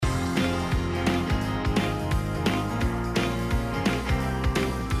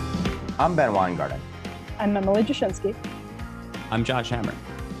I'm Ben Weingarten. I'm Emily Jashinsky. I'm Josh Hammer.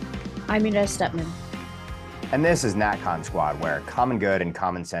 I'm Ines Stepman. And this is NatCon Squad, where common good and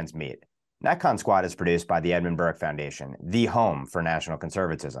common sense meet. NatCon Squad is produced by the Edmund Burke Foundation, the home for national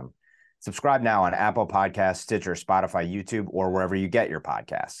conservatism. Subscribe now on Apple Podcasts, Stitcher, Spotify, YouTube, or wherever you get your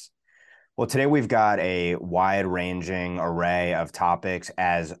podcasts. Well, today we've got a wide-ranging array of topics,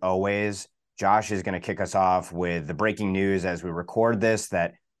 as always. Josh is going to kick us off with the breaking news as we record this,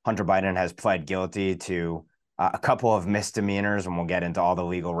 that Hunter Biden has pled guilty to a couple of misdemeanors, and we'll get into all the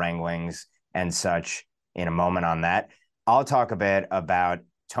legal wranglings and such in a moment on that. I'll talk a bit about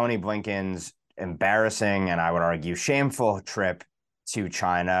Tony Blinken's embarrassing, and I would argue shameful, trip to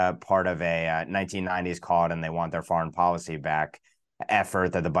China, part of a 1990s call it and they want their foreign policy back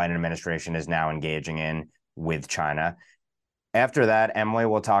effort that the Biden administration is now engaging in with China. After that, Emily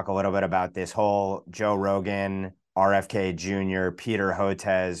will talk a little bit about this whole Joe Rogan, RFK Jr., Peter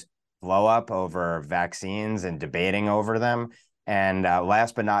Hotez blow up over vaccines and debating over them. And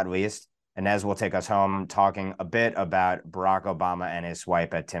last but not least, Inez will take us home talking a bit about Barack Obama and his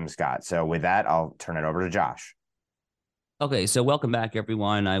swipe at Tim Scott. So with that, I'll turn it over to Josh. Okay, so welcome back,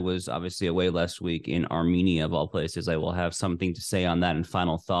 everyone. I was obviously away last week in Armenia, of all places. I will have something to say on that and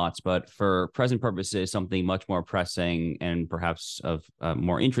final thoughts. But for present purposes, something much more pressing and perhaps of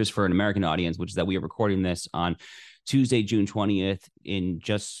more interest for an American audience, which is that we are recording this on Tuesday, June 20th, in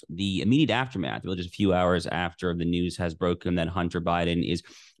just the immediate aftermath, really just a few hours after the news has broken that Hunter Biden is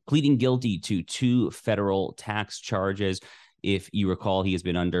pleading guilty to 2 federal tax charges. If you recall, he has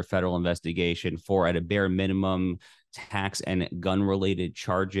been under federal investigation for, at a bare minimum, tax and gun-related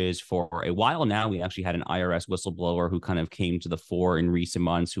charges for a while now. We actually had an IRS whistleblower who kind of came to the fore in recent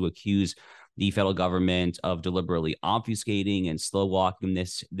months who accused the federal government of deliberately obfuscating and slow-walking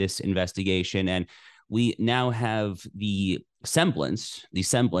this investigation. And we now have the semblance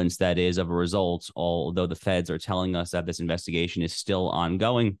that is of a result, although the feds are telling us that this investigation is still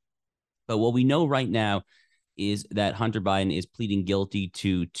ongoing. But what we know right now is that Hunter Biden is pleading guilty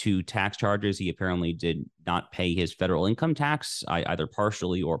to 2 tax charges. He apparently did not pay his federal income tax, either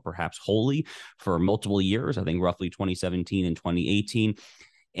partially or perhaps wholly, for multiple years, I think roughly 2017 and 2018.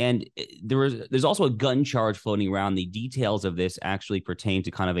 And there's also a gun charge floating around. The details of this actually pertain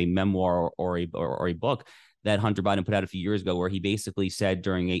to kind of a memoir or a book that Hunter Biden put out a few years ago, where he basically said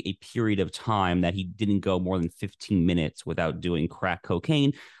during a period of time that he didn't go more than 15 minutes without doing crack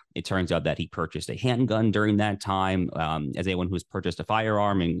cocaine. It turns out that he purchased a handgun during that time. As anyone who's purchased a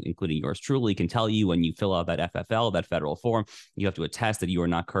firearm, including yours truly, can tell you, when you fill out that FFL, that federal form, you have to attest that you are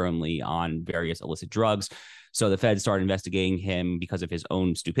not currently on various illicit drugs. So the feds started investigating him because of his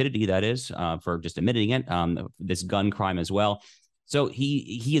own stupidity, that is, for just admitting it, this gun crime as well. So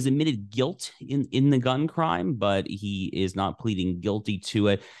he has admitted guilt in the gun crime, but he is not pleading guilty to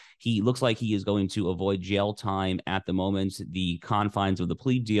it. He looks like he is going to avoid jail time at the moment. The confines of the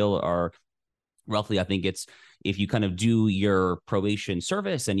plea deal are roughly, I think it's, if you kind of do your probation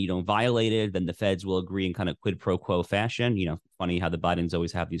service and you don't violate it, then the feds will agree in kind of quid pro quo fashion. You know, funny how the Bidens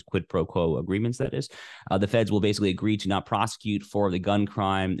always have these quid pro quo agreements, that is. The feds will basically agree to not prosecute for the gun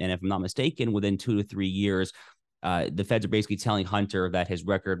crime. And if I'm not mistaken, within 2 to 3 years, the feds are basically telling Hunter that his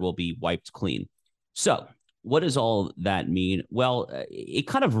record will be wiped clean. So what does all that mean? Well, it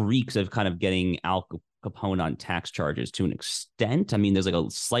kind of reeks of kind of getting Al Capone on tax charges to an extent. I mean, there's like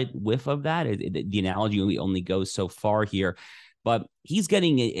a slight whiff of that. The analogy only goes so far here, but he's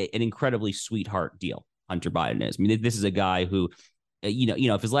getting an incredibly sweetheart deal. Hunter Biden is. I mean, this is a guy who,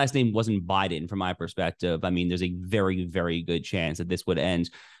 if his last name wasn't Biden, from my perspective, I mean, there's a very, very good chance that this would end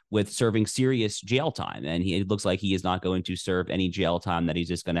with serving serious jail time. And it looks like he is not going to serve any jail time, that he's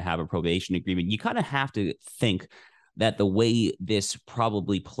just going to have a probation agreement. You kind of have to think that the way this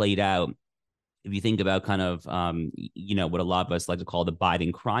probably played out, if you think about kind of, what a lot of us like to call the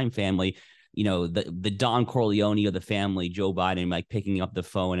Biden crime family, the Don Corleone of the family, Joe Biden, like picking up the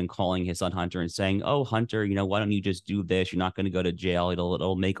phone and calling his son Hunter and saying, "Oh, Hunter, why don't you just do this? You're not going to go to jail.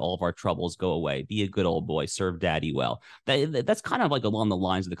 It'll make all of our troubles go away. Be a good old boy. Serve daddy well." That's kind of like along the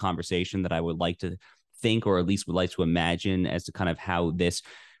lines of the conversation that I would like to think, or at least would like to imagine, as to kind of how this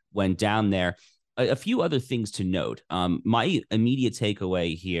went down there. A few other things to note. My immediate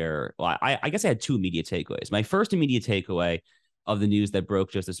takeaway here, well, I guess I had 2 immediate takeaways. My first immediate takeaway of the news that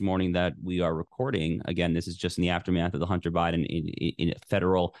broke just this morning that we are recording, again, this is just in the aftermath of the Hunter Biden in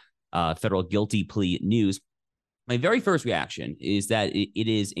federal guilty plea news. My very first reaction is that it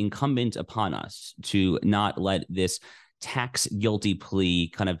is incumbent upon us to not let this tax guilty plea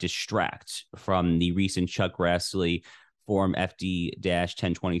kind of distract from the recent Chuck Grassley Form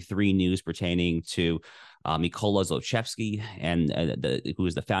FD-1023 news pertaining to Mykola Zlochevsky, and who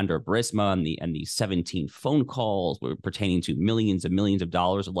is the founder of Burisma, and the 17 phone calls were pertaining to millions of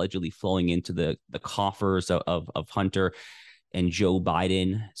dollars allegedly flowing into the coffers of Hunter and Joe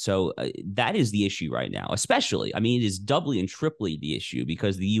Biden. So that is the issue right now, especially. I mean, it is doubly and triply the issue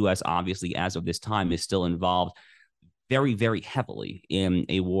because the U.S. obviously, as of this time, is still involved very, very heavily in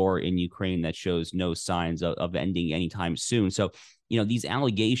a war in Ukraine that shows no signs of ending anytime soon. So, these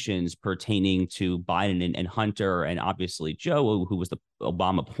allegations pertaining to Biden and Hunter, and obviously Joe, who was the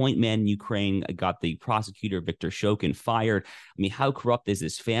Obama point man in Ukraine, got the prosecutor Viktor Shokin fired. I mean, how corrupt is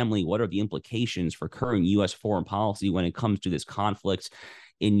this family? What are the implications for current U.S. foreign policy when it comes to this conflict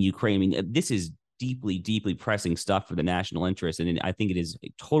in Ukraine? I mean, this is deeply, deeply pressing stuff for the national interest. And I think it is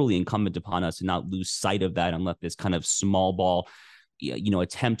totally incumbent upon us to not lose sight of that and let this kind of small ball,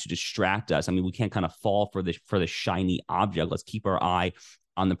 attempt to distract us. I mean, we can't kind of fall for the shiny object. Let's keep our eye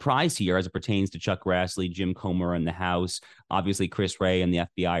on the prize here as it pertains to Chuck Grassley, Jim Comer, and the House. Obviously, Chris Wray and the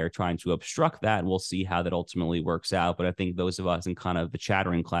FBI are trying to obstruct that. We'll see how that ultimately works out. But I think those of us in kind of the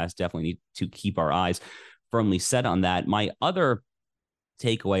chattering class definitely need to keep our eyes firmly set on that. My other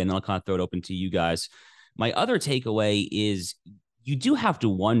takeaway, and then I'll kind of throw it open to you guys. My other takeaway is you do have to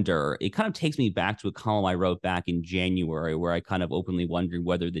wonder. It kind of takes me back to a column I wrote back in January where I kind of openly wondered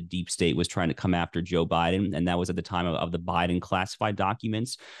whether the deep state was trying to come after Joe Biden. And that was at the time of the Biden classified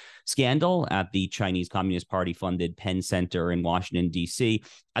documents scandal at the Chinese Communist Party funded Penn Center in Washington, D.C.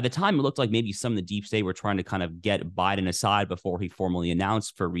 At the time, it looked like maybe some of the deep state were trying to kind of get Biden aside before he formally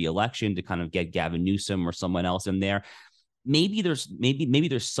announced for re-election to kind of get Gavin Newsom or someone else in there. Maybe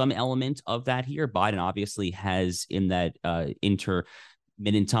there's some element of that here. Biden obviously has in that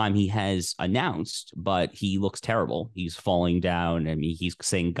intermittent time he has announced, but he looks terrible. He's falling down. I mean, he's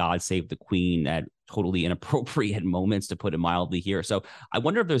saying God save the Queen at totally inappropriate moments, to put it mildly here. So I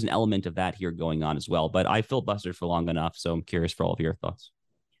wonder if there's an element of that here going on as well. But I filibustered for long enough, so I'm curious for all of your thoughts.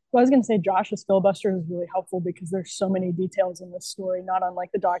 Well, I was going to say Josh's filibuster is really helpful because there's so many details in this story, not unlike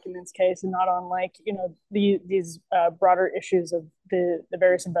the documents case and not unlike, these broader issues of the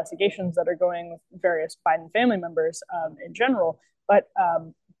various investigations that are going with various Biden family members in general. But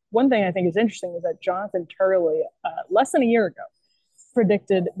one thing I think is interesting is that Jonathan Turley, less than a year ago,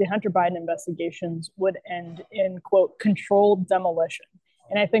 predicted the Hunter Biden investigations would end in, quote, controlled demolition.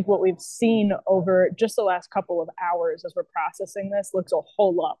 And I think what we've seen over just the last couple of hours as we're processing this looks a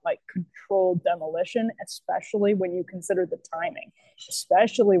whole lot like controlled demolition, especially when you consider the timing,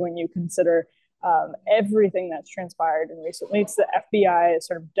 especially when you consider everything that's transpired in recent weeks. The FBI is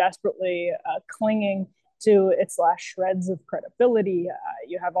sort of desperately clinging to its last shreds of credibility.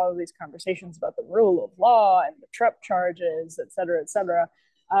 You have all of these conversations about the rule of law and the Trump charges, et cetera, et cetera.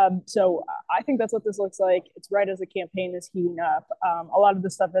 So I think that's what this looks like. It's right as the campaign is heating up. A lot of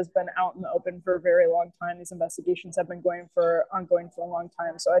this stuff has been out in the open for a very long time. These investigations have been ongoing for a long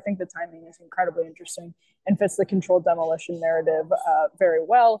time. So I think the timing is incredibly interesting and fits the controlled demolition narrative very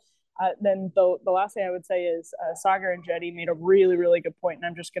well. Then the last thing I would say is Sagar and Jetty made a really, really good point, and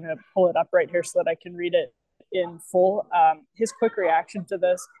I'm just going to pull it up right here so that I can read it in full. His quick reaction to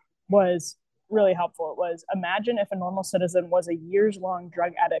this was really helpful. It was, imagine if a normal citizen was a years-long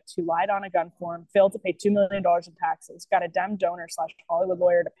drug addict who lied on a gun form, failed to pay $2 million in taxes, got a dumb donor/Hollywood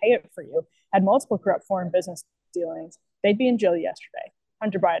lawyer to pay it for you, had multiple corrupt foreign business dealings. They'd be in jail yesterday.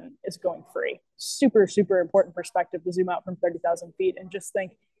 Hunter Biden is going free. Super, super important perspective to zoom out from 30,000 feet and just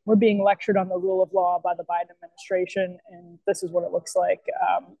think we're being lectured on the rule of law by the Biden administration. And this is what it looks like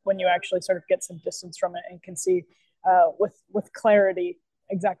when you actually sort of get some distance from it and can see with clarity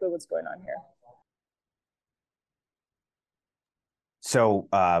exactly what's going on here. So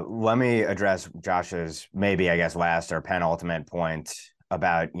let me address Josh's maybe, I guess, last or penultimate point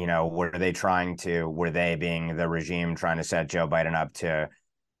about, were they being the regime trying to set Joe Biden up to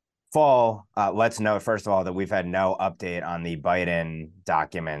fall? Let's note, first of all, that we've had no update on the Biden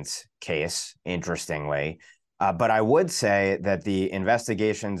documents case, interestingly. But I would say that the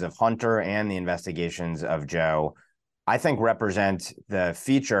investigations of Hunter and the investigations of Joe, I think, represent the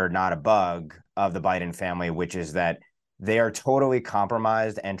feature, not a bug, of the Biden family, which is that they are totally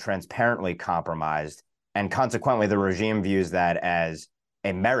compromised and transparently compromised. And consequently, the regime views that as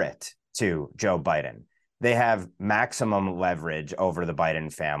a merit to Joe Biden. They have maximum leverage over the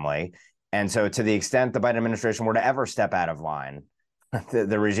Biden family. And so to the extent the Biden administration were to ever step out of line,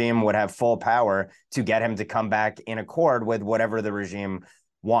 the regime would have full power to get him to come back in accord with whatever the regime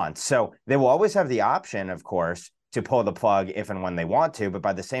wants. So they will always have the option, of course, to pull the plug if and when they want to. But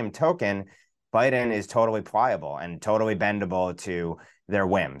by the same token, Biden is totally pliable and totally bendable to their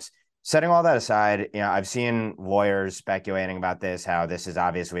whims. Setting all that aside, I've seen lawyers speculating about this, how this is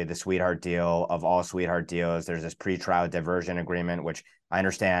obviously the sweetheart deal of all sweetheart deals. There's this pretrial diversion agreement, which I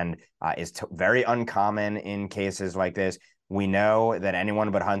understand is very uncommon in cases like this. We know that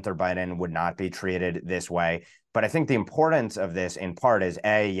anyone but Hunter Biden would not be treated this way. But I think the importance of this in part is,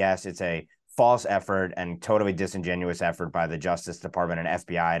 yes, it's a false effort and totally disingenuous effort by the Justice Department and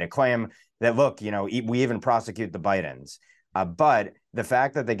FBI to claim that, look, we even prosecute the Bidens. But the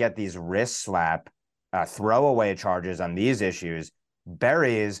fact that they get these wrist slap, throwaway charges on these issues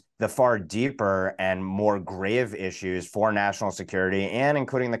buries the far deeper and more grave issues for national security, and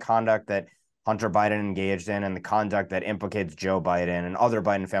including the conduct that Hunter Biden engaged in and the conduct that implicates Joe Biden and other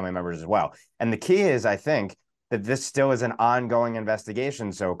Biden family members as well. And the key is, I think, that this still is an ongoing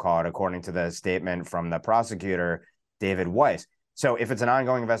investigation, so-called, according to the statement from the prosecutor, David Weiss. So if it's an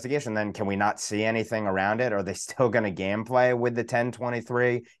ongoing investigation, then can we not see anything around it? Are they still going to gameplay with the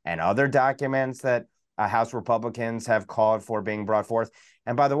 1023 and other documents that House Republicans have called for being brought forth?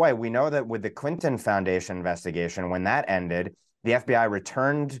 And by the way, we know that with the Clinton Foundation investigation, when that ended, the FBI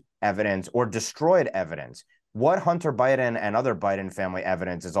returned evidence or destroyed evidence. What Hunter Biden and other Biden family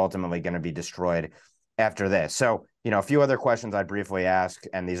evidence is ultimately going to be destroyed after this? So, a few other questions I briefly ask,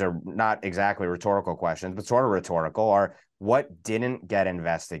 and these are not exactly rhetorical questions, but sort of rhetorical, are what didn't get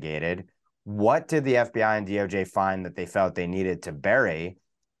investigated? What did the FBI and DOJ find that they felt they needed to bury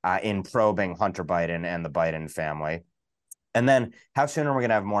in probing Hunter Biden and the Biden family? And then how soon are we going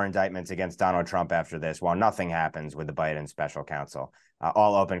to have more indictments against Donald Trump after this while nothing happens with the Biden special counsel?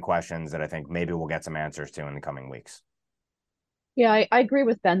 All open questions that I think maybe we'll get some answers to in the coming weeks. Yeah, I agree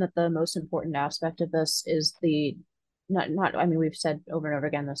with Ben that the most important aspect of this is the I mean, we've said over and over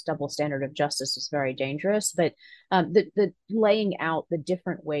again, this double standard of justice is very dangerous, but the laying out the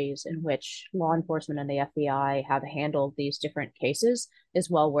different ways in which law enforcement and the FBI have handled these different cases is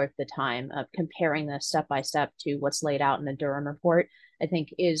well worth the time of comparing this step by step to what's laid out in the Durham report. I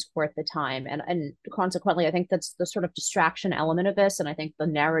think is worth the time. And consequently, I think that's the sort of distraction element of this. And I think the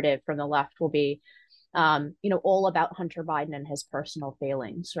narrative from the left will be all about Hunter Biden and his personal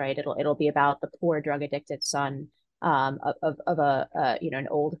failings, right? It'll be about the poor drug addicted son of an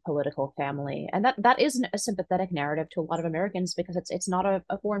old political family, and that isn't a sympathetic narrative to a lot of Americans because it's not a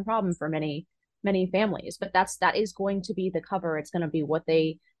foreign problem for many families. But that is going to be the cover. It's going to be what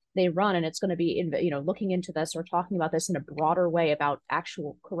they run, and it's going to be looking into this or talking about this in a broader way about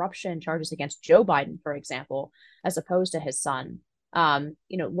actual corruption charges against Joe Biden, for example, as opposed to his son.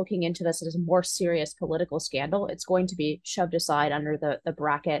 Looking into this as a more serious political scandal, it's going to be shoved aside under the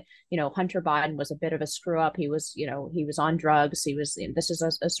bracket. Hunter Biden was a bit of a screw up. He was on drugs. This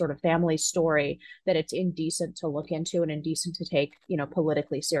is a sort of family story that it's indecent to look into and indecent to take,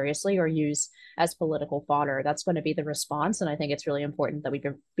 politically seriously or use as political fodder. That's going to be the response. And I think it's really important that we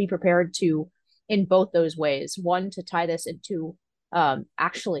be prepared to, in both those ways, one, to tie this into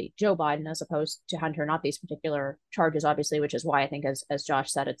actually Joe Biden as opposed to Hunter, not these particular charges, obviously, which is why I think, as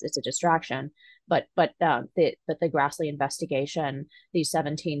Josh said, it's a distraction. But the Grassley investigation, these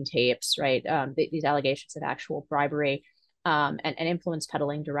 17 tapes, right? These allegations of actual bribery and influence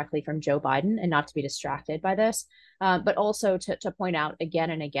peddling directly from Joe Biden, and not to be distracted by this, but also to point out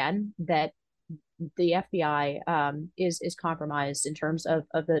again and again that the FBI is compromised in terms of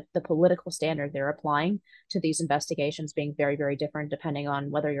the political standard they're applying to these investigations being very, very different depending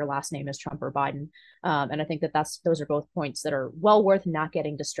on whether your last name is Trump or Biden. And I think those are both points that are well worth not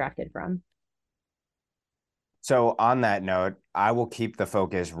getting distracted from. So on that note, I will keep the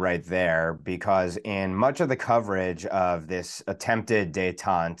focus right there because in much of the coverage of this attempted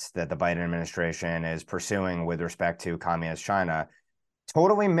détente that the Biden administration is pursuing with respect to communist China,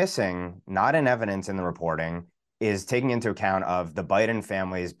 totally missing, not in evidence in the reporting, is taking into account of the Biden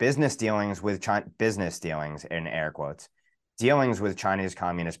family's business dealings with China, business dealings in air quotes, dealings with Chinese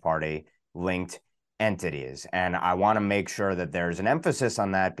Communist Party linked entities. And I want to make sure that there's an emphasis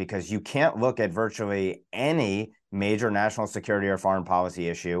on that because you can't look at virtually any major national security or foreign policy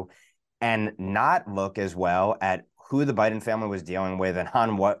issue and not look as well at who the Biden family was dealing with and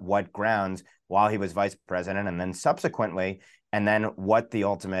on what grounds while he was vice president, and then subsequently, and then what the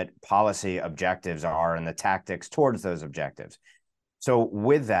ultimate policy objectives are and the tactics towards those objectives. So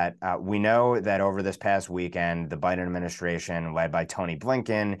with that, we know that over this past weekend, the Biden administration, led by Tony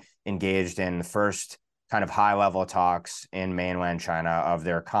Blinken, engaged in the first kind of high-level talks in mainland China of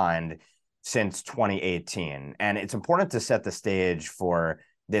their kind since 2018. And it's important to set the stage for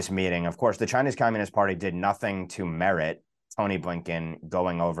this meeting. Of course, the Chinese Communist Party did nothing to merit Tony Blinken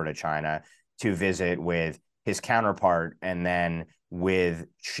going over to China to visit with his counterpart and then with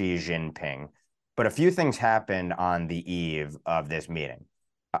Xi Jinping. But a few things happened on the eve of this meeting.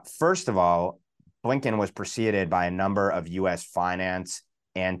 First of all, Blinken was preceded by a number of U.S. finance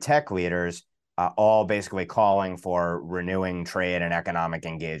and tech leaders, all basically calling for renewing trade and economic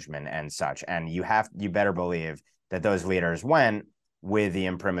engagement and such. And you better believe that those leaders went with the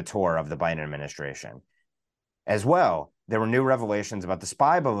imprimatur of the Biden administration. As well, there were new revelations about the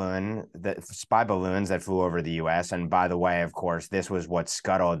spy balloons that flew over the U.S. And by the way, of course, this was what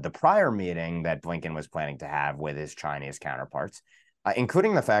scuttled the prior meeting that Blinken was planning to have with his Chinese counterparts,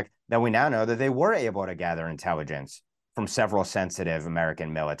 including the fact that we now know that they were able to gather intelligence from several sensitive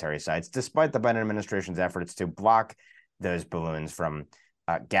American military sites, despite the Biden administration's efforts to block those balloons from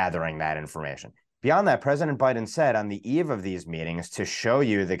gathering that information. Beyond that, President Biden said on the eve of these meetings, to show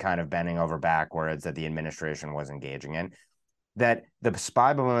you the kind of bending over backwards that the administration was engaging in, that the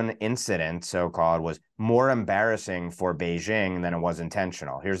spy balloon incident, so-called, was more embarrassing for Beijing than it was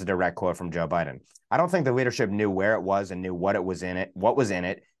intentional. Here's a direct quote from Joe Biden. I don't think the leadership knew where it was and knew what was in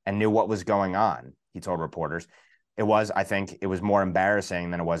it, and knew what was going on, he told reporters. I think it was more embarrassing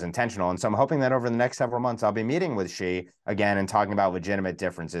than it was intentional. And so I'm hoping that over the next several months, I'll be meeting with Xi again and talking about legitimate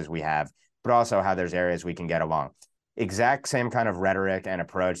differences we have, but also how there's areas we can get along. Exact same kind of rhetoric and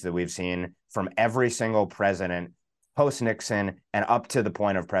approach that we've seen from every single president post-Nixon and up to the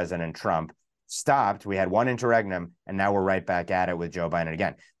point of President Trump. Stopped. We had one interregnum, and now we're right back at it with Joe Biden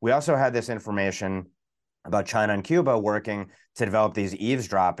again. We also had this information about China and Cuba working to develop these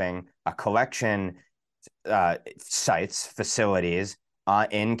eavesdropping collection sites, facilities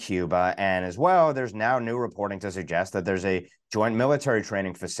in Cuba. And as well, there's now new reporting to suggest that there's a joint military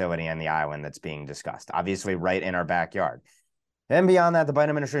training facility on the island that's being discussed, obviously right in our backyard. And beyond that, the Biden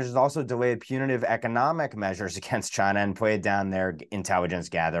administration has also delayed punitive economic measures against China and played down their intelligence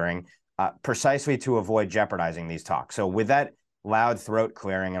gathering precisely to avoid jeopardizing these talks. So with that loud throat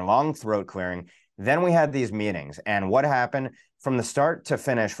clearing and long throat clearing, then we had these meetings. And what happened from the start to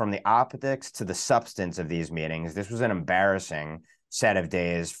finish, from the optics to the substance of these meetings, this was an embarrassing set of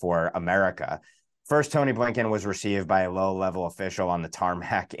days for America. First, Tony Blinken was received by a low-level official on the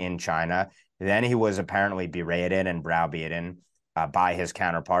tarmac in China. Then he was apparently berated and browbeaten by his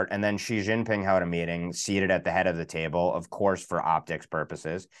counterpart. And then Xi Jinping held a meeting seated at the head of the table, of course, for optics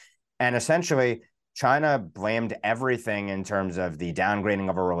purposes. And essentially, China blamed everything in terms of the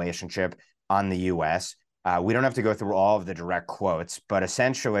downgrading of a relationship on the U.S. We don't have to go through all of the direct quotes, but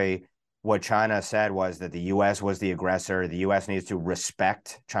essentially what China said was that the U.S. was the aggressor. The U.S. needs to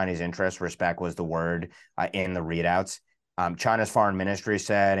respect Chinese interests. Respect was the word in the readouts. China's foreign ministry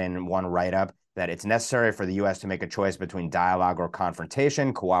said in one write-up that it's necessary for the U.S. to make a choice between dialogue or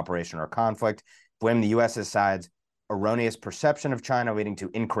confrontation, cooperation or conflict, blame the U.S.'s side's erroneous perception of China leading to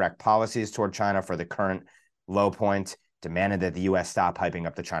incorrect policies toward China for the current low point, demanded that the U.S. stop hyping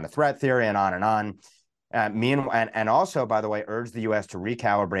up the China threat theory, and on and on. And also, by the way, urged the U.S. to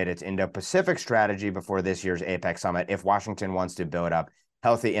recalibrate its Indo-Pacific strategy before this year's APEC summit if Washington wants to build up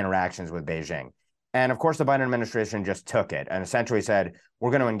healthy interactions with Beijing. And of course, the Biden administration just took it and essentially said,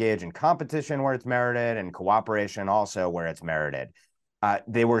 we're going to engage in competition where it's merited and cooperation also where it's merited.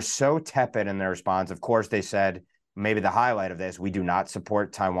 They were so tepid in their response. Of course, they said, maybe the highlight of this, we do not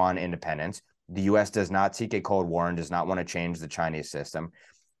support Taiwan independence. The U.S. does not seek a Cold War and does not want to change the Chinese system.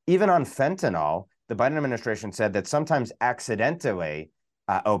 Even on fentanyl, the Biden administration said that sometimes accidentally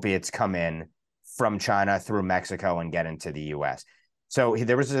opiates come in from China through Mexico and get into the U.S. So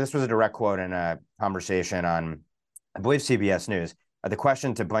this was a direct quote in a conversation on, I believe, CBS News. The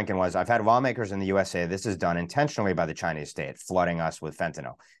question to Blinken was, I've had lawmakers in the U.S. say this is done intentionally by the Chinese state, flooding us with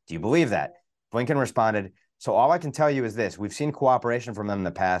fentanyl. Do you believe that? Blinken responded, so all I can tell you is this. We've seen cooperation from them in the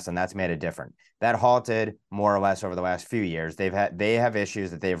past, and that's made it different. That halted more or less over the last few years. They have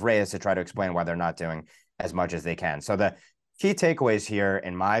issues that they've raised to try to explain why they're not doing as much as they can. So the key takeaways here,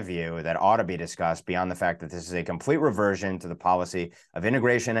 in my view, that ought to be discussed beyond the fact that this is a complete reversion to the policy of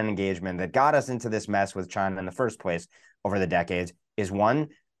integration and engagement that got us into this mess with China in the first place over the decades is, one,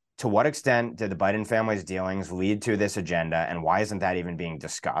 to what extent did the Biden family's dealings lead to this agenda, and why isn't that even being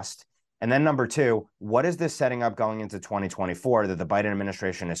discussed? And then number two, what is this setting up going into 2024 that the Biden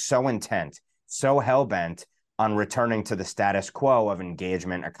administration is so intent, so hell-bent on returning to the status quo of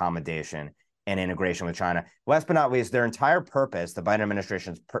engagement, accommodation, and integration with China? Last but not least, their entire purpose, the Biden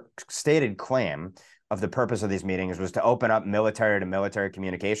administration's stated claim of the purpose of these meetings was to open up military-to-military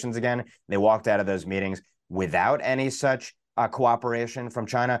communications again. They walked out of those meetings without any such cooperation from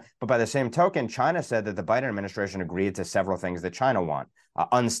China. But by the same token, China said that the Biden administration agreed to several things that China want,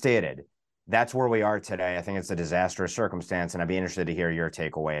 unstated. That's where we are today. I think it's a disastrous circumstance, and I'd be interested to hear your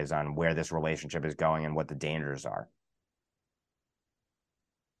takeaways on where this relationship is going and what the dangers are.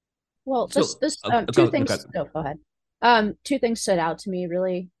 Well, So, two things. Oh, go ahead. Two things stood out to me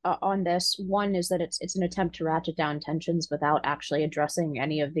really on this. One is that it's an attempt to ratchet down tensions without actually addressing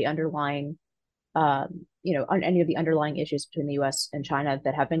any of the underlying, on any of the underlying issues between the U.S. and China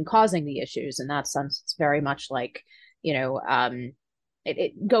that have been causing the issues. In that sense, it's very much like,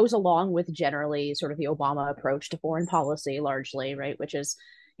 it goes along with generally sort of the Obama approach to foreign policy, largely, right? Which is,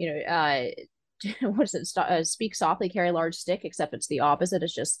 what is it? Speak softly, carry a large stick, except it's the opposite.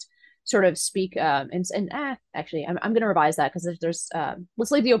 It's just sort of speak actually I'm going to revise that because there's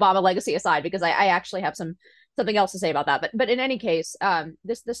let's leave the Obama legacy aside because I actually have something else to say about that, but in any case,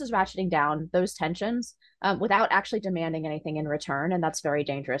 this is ratcheting down those tensions without actually demanding anything in return, and that's very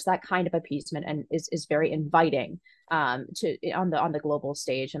dangerous. That kind of appeasement and is very inviting to on the global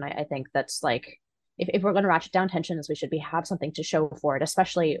stage, and I think that's like, if we're going to ratchet down tensions, we should have something to show for it,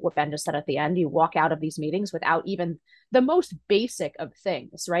 especially what Ben just said at the end. You walk out of these meetings without even the most basic of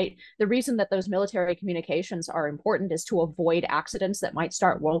things, right? The reason that those military communications are important is to avoid accidents that might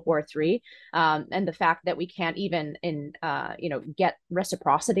start World War III. And the fact that we can't even get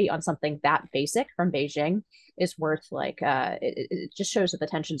reciprocity on something that basic from Beijing is worth it just shows that the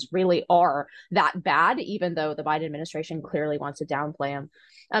tensions really are that bad, even though the Biden administration clearly wants to downplay them.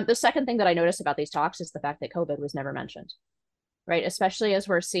 The second thing that I noticed about these talks is the fact that COVID was never mentioned, right? Especially as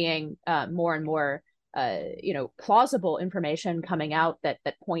we're seeing more and more, plausible information coming out that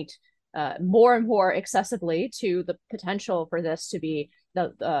point more and more excessively to the potential for this to be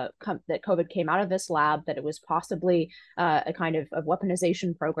that COVID came out of this lab, that it was possibly a kind of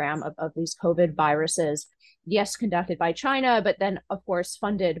weaponization program of these COVID viruses. Yes, conducted by China, but then of course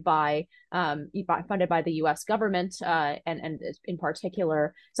funded by the U.S. government, and in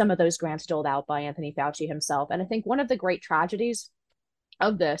particular some of those grants doled out by Anthony Fauci himself. And I think one of the great tragedies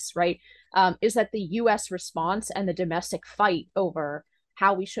of this, right, is that the U.S. response and the domestic fight over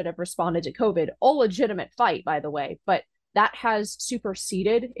how we should have responded to COVID, a legitimate fight, by the way, but that has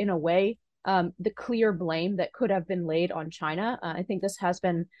superseded in a way the clear blame that could have been laid on China. I think this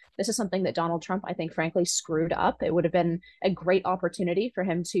is something that Donald Trump, I think, frankly, screwed up. It would have been a great opportunity for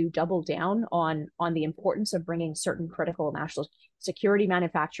him to double down on the importance of bringing certain critical national security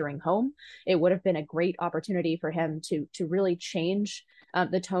manufacturing home. It would have been a great opportunity for him to really change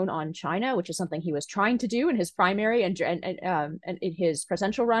the tone on China, which is something he was trying to do in his primary and in his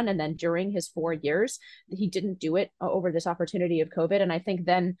presidential run, and then during his 4 years. He didn't do it over this opportunity of COVID. And I think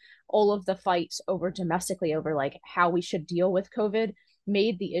then all of the fights over domestically over like how we should deal with COVID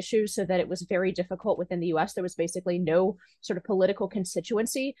made the issue so that it was very difficult within the US. There was basically no sort of political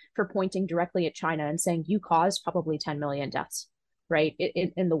constituency for pointing directly at China and saying, you caused probably 10 million deaths, right,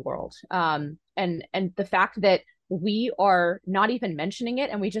 in the world. And the fact that we are not even mentioning it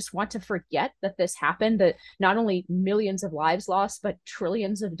and we just want to forget that this happened, that not only millions of lives lost, but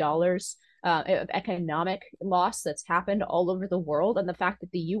trillions of dollars of economic loss that's happened all over the world. And the fact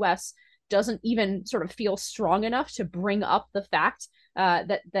that the US doesn't even sort of feel strong enough to bring up the fact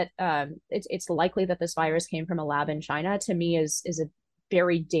that it's likely that this virus came from a lab in China, to me is a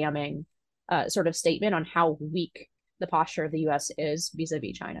very damning sort of statement on how weak the posture of the US is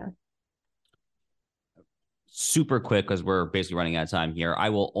vis-a-vis China. Super quick, because we're basically running out of time here. I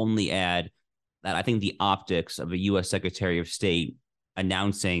will only add that I think the optics of a U.S. Secretary of State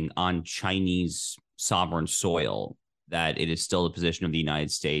announcing on Chinese sovereign soil that it is still the position of the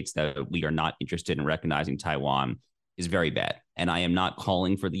United States that we are not interested in recognizing Taiwan is very bad. And I am not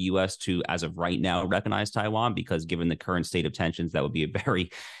calling for the U.S. to, as of right now, recognize Taiwan, because given the current state of tensions, that would be a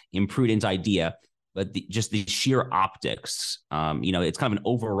very imprudent idea. But just the sheer optics, it's kind of an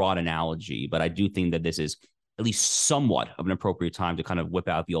overwrought analogy, but I do think that this is at least somewhat of an appropriate time to kind of whip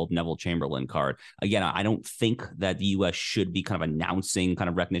out the old Neville Chamberlain card. Again, I don't think that the U.S. should be kind of announcing kind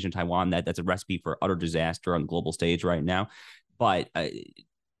of recognition of Taiwan. That's a recipe for utter disaster on the global stage right now. But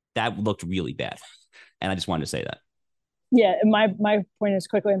that looked really bad. And I just wanted to say that. Yeah, and my point is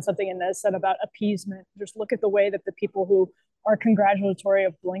quickly on something Inez said about appeasement. Just look at the way that the people who are congratulatory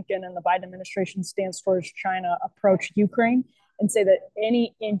of Blinken and the Biden administration stance towards China approach Ukraine and say that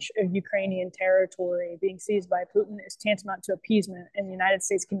any inch of Ukrainian territory being seized by Putin is tantamount to appeasement, and the United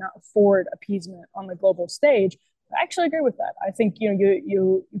States cannot afford appeasement on the global stage. I actually agree with that. I think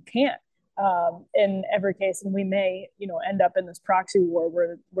you can't in every case, and we may end up in this proxy war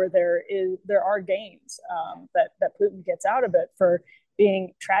where there are gains that Putin gets out of it for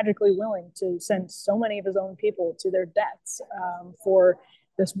being tragically willing to send so many of his own people to their deaths for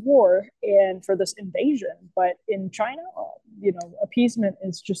this war and for this invasion. But in China, appeasement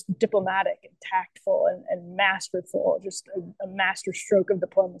is just diplomatic and tactful and masterful, just a master stroke of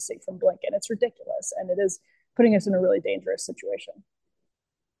diplomacy from Blinken. It's ridiculous, and it is putting us in a really dangerous situation.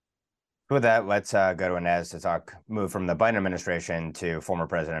 With that, let's go to Inez to move from the Biden administration to former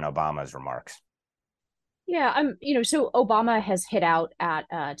President Obama's remarks. Yeah, so Obama has hit out at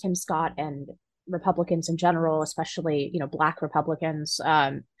Tim Scott and Republicans in general, especially, Black Republicans.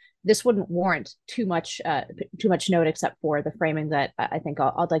 This wouldn't warrant too much note, except for the framing that I think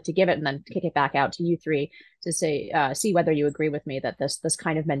I'd like to give it, and then kick it back out to you three to say, see whether you agree with me that this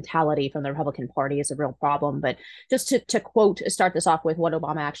kind of mentality from the Republican Party is a real problem. But just to quote, start this off with what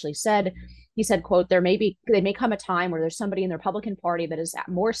Obama actually said. He said, quote, there may come a time where there's somebody in the Republican Party that is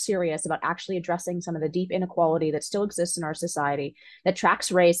more serious about actually addressing some of the deep inequality that still exists in our society, that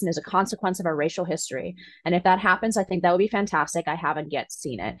tracks race and is a consequence of our racial history. And if that happens, I think that would be fantastic. I haven't yet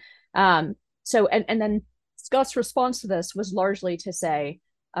seen it. So then Scott's response to this was largely to say,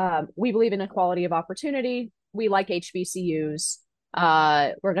 we believe in equality of opportunity. We like HBCUs.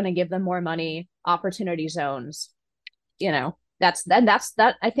 We're going to give them more money, opportunity zones. That's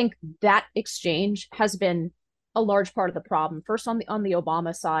that. I think that exchange has been a large part of the problem. First, on the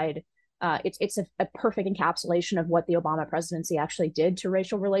Obama side, it's a perfect encapsulation of what the Obama presidency actually did to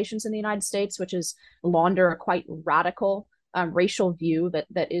racial relations in the United States, which is launder a quite radical racial view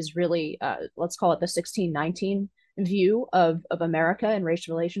that is really, let's call it the 1619 view of America and race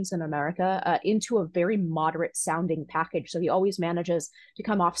relations in America into a very moderate sounding package. So he always manages to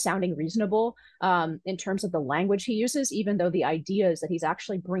come off sounding reasonable in terms of the language he uses, even though the ideas that he's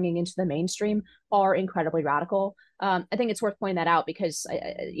actually bringing into the mainstream are incredibly radical. I think it's worth pointing that out because,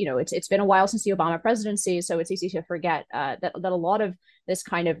 it's been a while since the Obama presidency, so it's easy to forget that a lot of this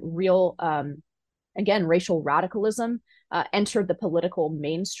kind of real, again, racial radicalism entered the political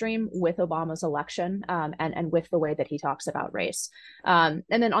mainstream with Obama's election and with the way that he talks about race. And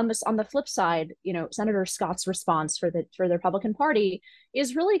then on the flip side, Senator Scott's response for the Republican Party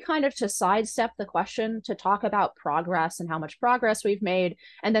is really kind of to sidestep the question, to talk about progress and how much progress we've made,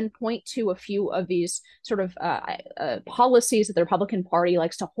 and then point to a few of these sort of policies that the Republican Party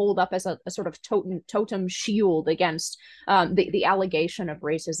likes to hold up as a sort of totem shield against the allegation of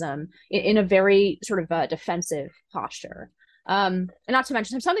racism in a very sort of defensive posture. And not to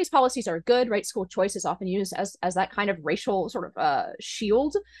mention, some of these policies are good, right? School choice is often used as that kind of racial sort of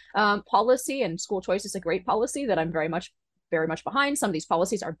shield policy, and school choice is a great policy that I'm very much behind. Some of these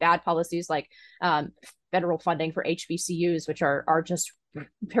policies are bad policies, like federal funding for HBCUs, which are just,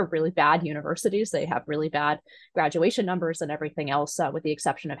 they're really bad universities. They have really bad graduation numbers and everything else, with the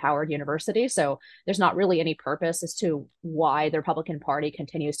exception of Howard University. So there's not really any purpose as to why the Republican Party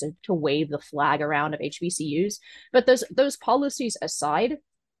continues to wave the flag around of HBCUs. But those policies aside,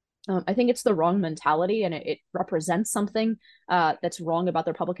 I think it's the wrong mentality, and it represents something that's wrong about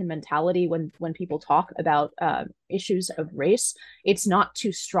the Republican mentality when people talk about issues of race. It's not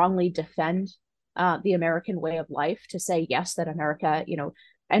to strongly defend the American way of life, to say, yes, that America,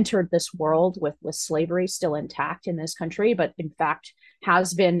 entered this world with slavery still intact in this country, but in fact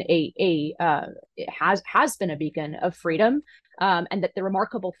has been has been a beacon of freedom. And that the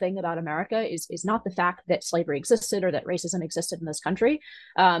remarkable thing about America is not the fact that slavery existed or that racism existed in this country,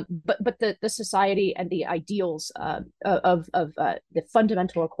 but the society and the ideals of the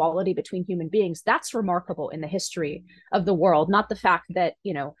fundamental equality between human beings. That's remarkable in the history of the world, not the fact that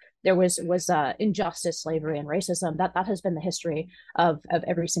there was injustice, slavery, and racism. That has been the history of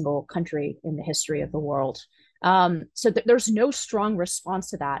every single country in the history of the world. So there's no strong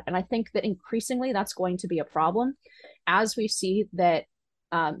response to that, and I think that increasingly that's going to be a problem as we see that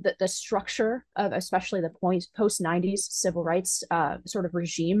the structure of especially the post-90s civil rights sort of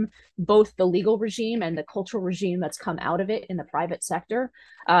regime, both the legal regime and the cultural regime that's come out of it in the private sector,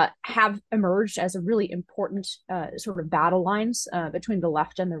 have emerged as a really important sort of battle lines between the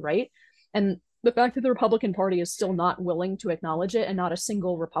left and the right. And the fact that the Republican Party is still not willing to acknowledge it, and not a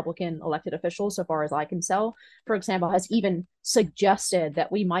single Republican elected official, so far as I can tell, for example, has even suggested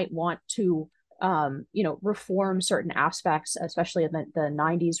that we might want to reform certain aspects, especially in the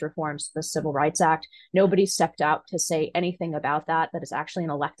 90s reforms, the Civil Rights Act. Nobody stepped out to say anything about that is actually an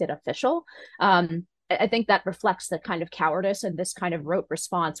elected official. I think that reflects the kind of cowardice and this kind of rote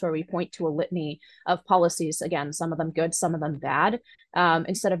response where we point to a litany of policies, again, some of them good, some of them bad,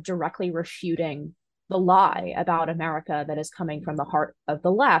 instead of directly refuting the lie about America that is coming from the heart of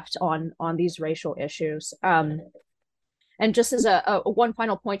the left on these racial issues. And just as a one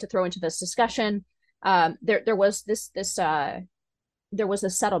final point to throw into this discussion, there was a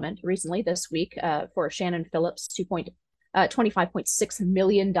settlement recently this week for Shannon Phillips 2.0 $25.6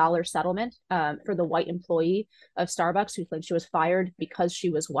 million settlement for the white employee of Starbucks who claimed she was fired because she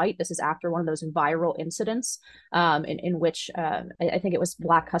was white. This is after one of those viral incidents in which I think it was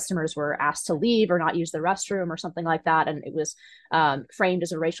Black customers were asked to leave or not use the restroom or something like that. And it was framed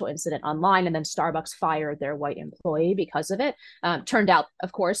as a racial incident online. And then Starbucks fired their white employee because of it. Turned out,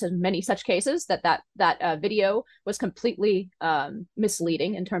 of course, in many such cases, that video was completely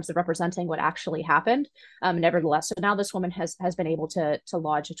misleading in terms of representing what actually happened. Nevertheless, so now this woman has been able to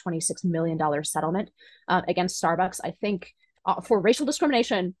lodge a $26 million settlement against Starbucks, I think, for racial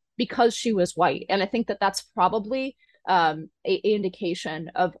discrimination because she was white. And I think that's probably a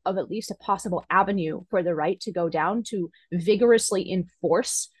indication of at least a possible avenue for the right to go down to vigorously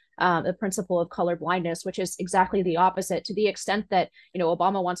enforce the principle of color blindness, which is exactly the opposite. To the extent that,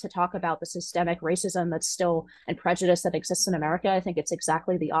 Obama wants to talk about the systemic racism that's still and prejudice that exists in America, I think it's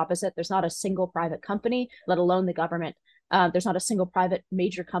exactly the opposite. There's not a single private company, let alone the government. There's not a single private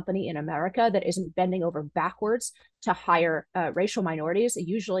major company in America that isn't bending over backwards to hire racial minorities,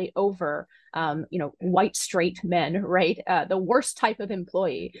 usually over, white straight men, right? The worst type of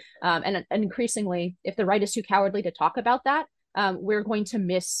employee. And increasingly, if the right is too cowardly to talk about that, we're going to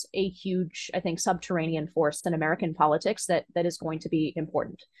miss a huge, I think, subterranean force in American politics that is going to be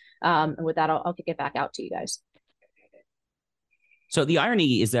important. And with that, I'll kick it back out to you guys. So the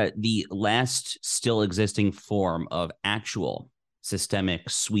irony is that the last still existing form of actual systemic,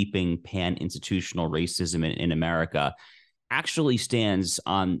 sweeping, pan-institutional racism in America actually stands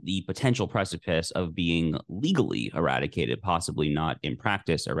on the potential precipice of being legally eradicated, possibly not in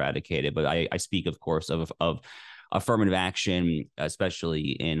practice eradicated. But I speak, of course, of affirmative action,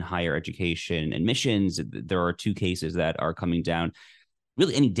 especially in higher education admissions. There are two cases that are coming down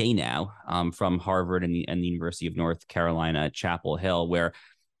really any day now from Harvard and the University of North Carolina, Chapel Hill, where,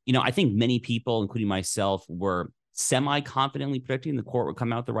 I think many people, including myself, were semi-confidently predicting the court would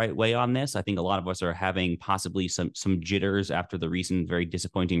come out the right way on this. I think a lot of us are having possibly some jitters after the recent very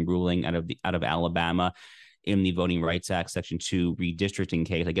disappointing ruling out of Alabama in the Voting Rights Act Section 2 redistricting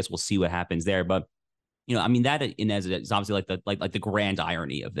case. I guess we'll see what happens there, but that is obviously like the grand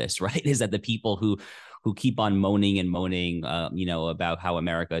irony of this, right? Is that the people who keep on moaning and moaning, about how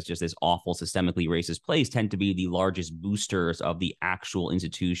America is just this awful, systemically racist place, tend to be the largest boosters of the actual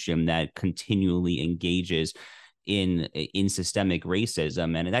institution that continually engages in systemic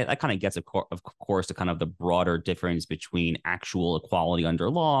racism. And that kind of gets, of course, to kind of the broader difference between actual equality under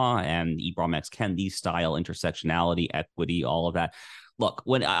law and Ibram X. Kendi style intersectionality, equity, all of that. Look,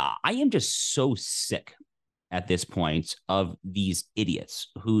 when I am just so sick at this point of these idiots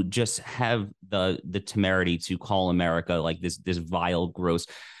who just have the temerity to call America like this vile, gross.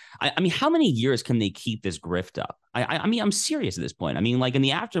 I mean, how many years can they keep this grift up? I mean, I'm serious at this point. I mean, like in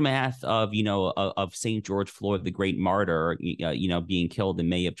the aftermath of, of St. George Floyd, the great martyr, being killed in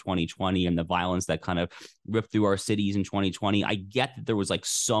May of 2020 and the violence that kind of ripped through our cities in 2020. I get that there was like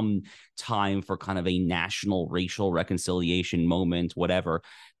some time for kind of a national racial reconciliation moment, whatever.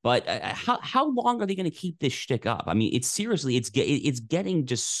 But how long are they going to keep this shtick up? I mean, it's getting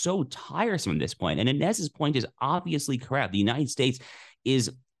just so tiresome at this point. And Inez's point is obviously correct. The United States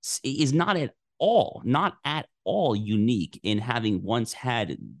is not at all unique in having once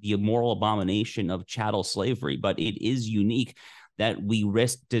had the moral abomination of chattel slavery, but it is unique that we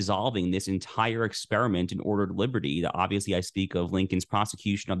risk dissolving this entire experiment in ordered liberty. Obviously, I speak of Lincoln's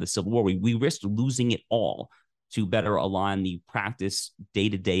prosecution of the Civil War. We risked losing it all to better align the practice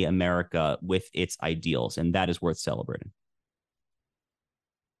day-to-day America with its ideals, and that is worth celebrating.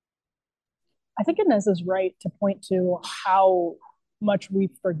 I think Inez is right to point to how much we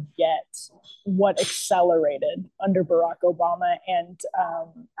forget what accelerated under Barack Obama, and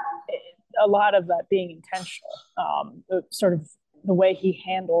a lot of that being intentional. Sort of the way he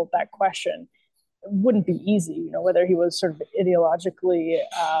handled that question wouldn't be easy, whether he was sort of ideologically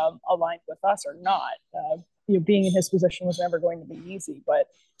aligned with us or not. Being in his position was never going to be easy, but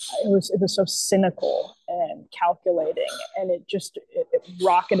it was so cynical and calculating, and it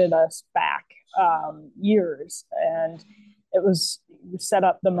rocketed us back years. And it set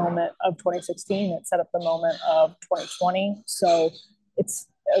up the moment of 2016. It set up the moment of 2020. So it's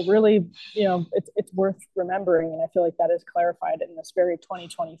really, it's worth remembering. And I feel like that is clarified in this very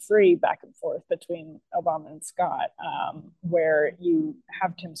 2023 back and forth between Obama and Scott, where you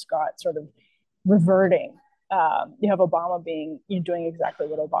have Tim Scott sort of reverting. You have Obama doing exactly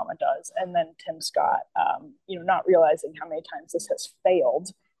what Obama does, and then Tim Scott, not realizing how many times this has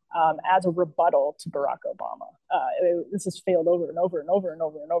failed as a rebuttal to Barack Obama. This has failed over and over and over and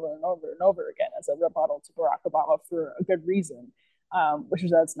over and over and over and over again as a rebuttal to Barack Obama for a good reason. which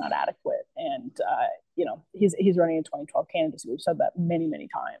is that's not adequate. And he's running a 2012 candidacy. We've said that many, many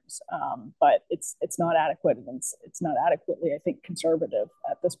times, but it's not adequate, and it's not adequately, I think, conservative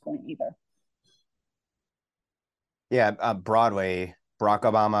at this point either. Yeah, broadly, Barack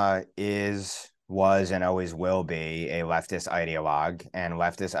Obama was, and always will be a leftist ideologue, and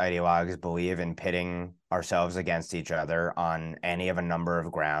leftist ideologues believe in pitting ourselves against each other on any of a number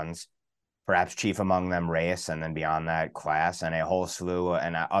of grounds, perhaps chief among them race, and then beyond that, class, and a whole slew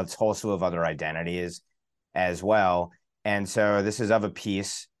of other identities as well. And so this is of a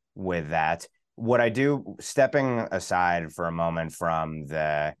piece with that. What I do, stepping aside for a moment from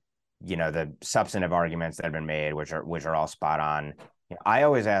the substantive arguments that have been made, which are all spot on, I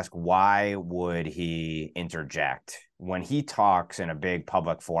always ask, why would he interject when he talks in a big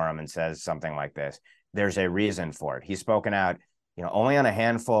public forum and says something like this? There's a reason for it. He's spoken out, only on a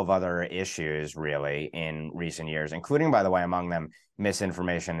handful of other issues, really, in recent years, including, by the way, among them,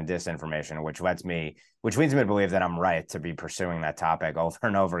 misinformation and disinformation, which leads me to believe that I'm right to be pursuing that topic over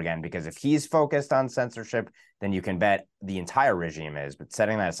and over again, because if he's focused on censorship, then you can bet the entire regime is. But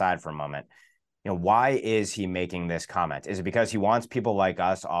setting that aside for a moment, why is he making this comment? Is it because he wants people like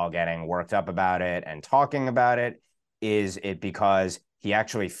us all getting worked up about it and talking about it? Is it because he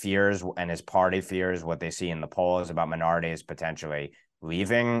actually fears, and his party fears, what they see in the polls about minorities potentially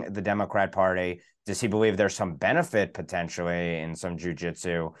leaving the Democrat Party? Does he believe there's some benefit potentially in some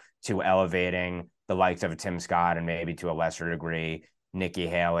jujitsu to elevating the likes of Tim Scott and maybe to a lesser degree Nikki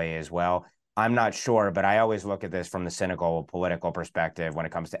Haley as well? I'm not sure, but I always look at this from the cynical political perspective when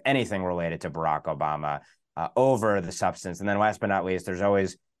it comes to anything related to Barack Obama over the substance. And then last but not least, there's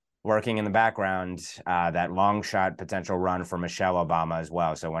always working in the background that long shot potential run for Michelle Obama as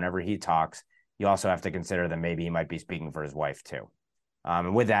well. So whenever he talks, you also have to consider that maybe he might be speaking for his wife too.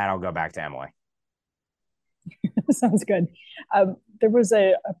 And with that, I'll go back to Emily. Sounds good. There was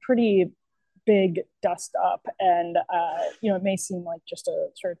a pretty big dust up, and it may seem like just a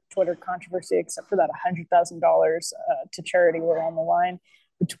sort of Twitter controversy, except for that $100,000 to charity were on the line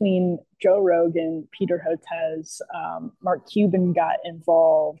between Joe Rogan, Peter Hotez, Mark Cuban got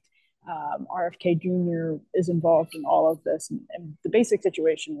involved. RFK Jr. is involved in all of this, and the basic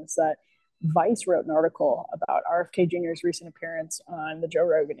situation is that Vice wrote an article about RFK Jr.'s recent appearance on the Joe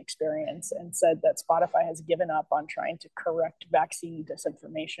Rogan Experience and said that Spotify has given up on trying to correct vaccine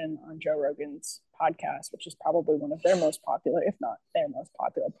disinformation on Joe Rogan's podcast, which is probably one of their most popular, if not their most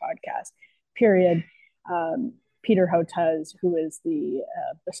popular podcast, period. Peter Hotez, who is the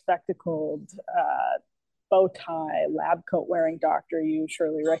bespectacled, bow tie, lab coat wearing doctor you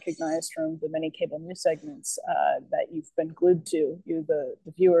surely recognize from the many cable news segments that you've been glued to, you, the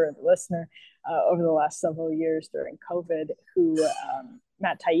viewer and the listener, over the last several years during COVID, who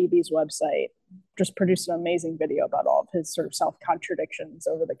Matt Taibbi's website just produced an amazing video about all of his sort of self-contradictions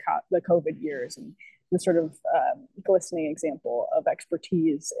over the COVID years, and the sort of glistening example of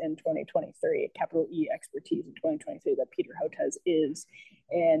expertise in 2023, capital E expertise in 2023 that Peter Hotez is.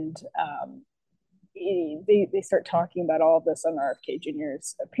 And they start talking about all of this on RFK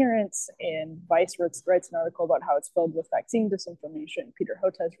Jr.'s appearance, and Vice writes an article about how it's filled with vaccine disinformation. Peter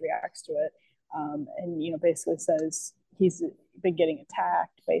Hotez reacts to it, and basically says he's been getting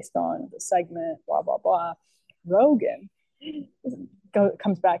attacked based on the segment, blah blah blah. Rogan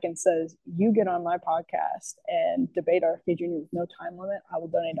comes back and says, "You get on my podcast and debate RFK Jr. with no time limit, I will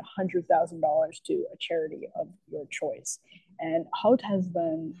donate $100,000 to a charity of your choice." And Hotez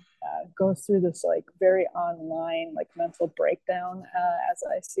then goes through this like very online like mental breakdown, as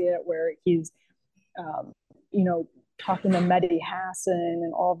I see it, where he's talking to Mehdi Hassan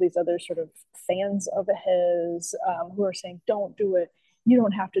and all of these other sort of fans of his who are saying, "Don't do it. You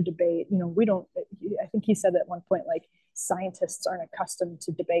don't have to debate. We don't." I think he said at one point, like, scientists aren't accustomed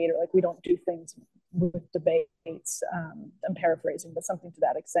to debate, or like we don't do things with debates. I'm paraphrasing, but something to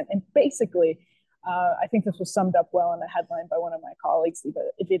that extent. And basically, I think this was summed up well in a headline by one of my colleagues,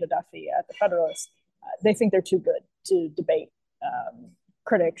 Evita Duffy at the Federalist. They think they're too good to debate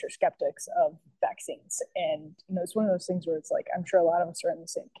critics or skeptics of vaccines. And it's one of those things where it's like, I'm sure a lot of us are in the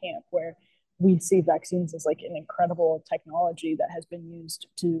same camp, where we see vaccines as like an incredible technology that has been used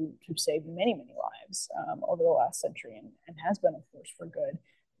to save many, many lives over the last century, and has been a force for good.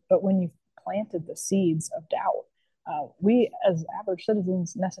 But when you've planted the seeds of doubt, we as average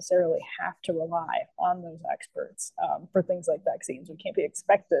citizens necessarily have to rely on those experts for things like vaccines. We can't be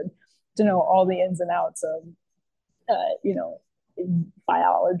expected to know all the ins and outs of,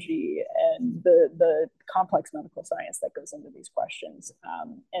 biology and the complex medical science that goes into these questions.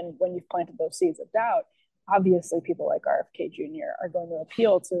 And when you've planted those seeds of doubt, obviously people like RFK Jr. are going to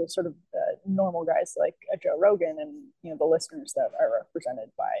appeal to sort of normal guys like Joe Rogan and, the listeners that are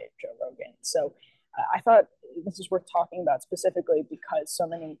represented by Joe Rogan. So I thought this is worth talking about specifically because so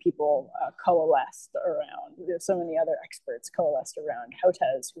many people coalesced around, so many other experts coalesced around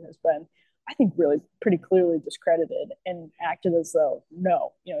Hotez, who has been, I think, really pretty clearly discredited and acted as though,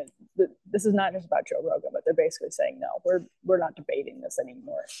 no, this is not just about Joe Rogan, but they're basically saying, no, we're not debating this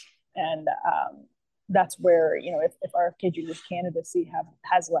anymore. And that's where, if RFK Jr.'s candidacy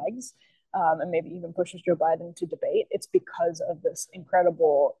has legs, and maybe even pushes Joe Biden to debate, it's because of this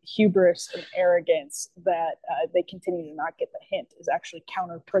incredible hubris and arrogance that they continue to not get the hint is actually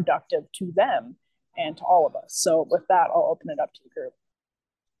counterproductive to them and to all of us. So with that, I'll open it up to the group.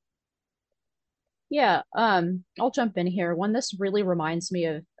 Yeah, I'll jump in here. One, this really reminds me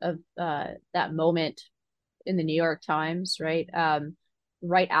of that moment in the New York Times, right?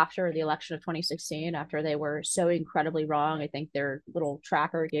 Right after the election of 2016, after they were so incredibly wrong. I think their little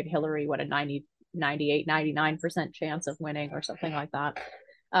tracker gave Hillary, what, a 98, 99% chance of winning or something like that.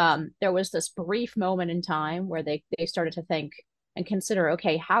 There was this brief moment in time where they started to think and consider,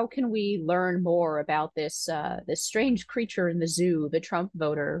 okay, how can we learn more about this strange creature in the zoo, the Trump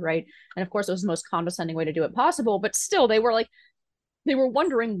voter, right? And of course, it was the most condescending way to do it possible, but still, they were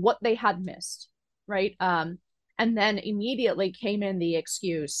wondering what they had missed, right? And then immediately came in the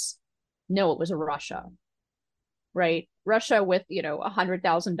excuse, no, it was Russia, right? Russia with,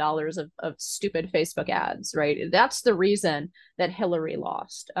 $100,000 of stupid Facebook ads, right? That's the reason that Hillary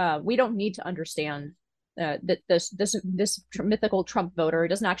lost. We don't need to understand that this mythical Trump voter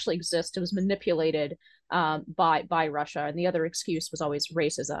doesn't actually exist. It was manipulated by Russia, and the other excuse was always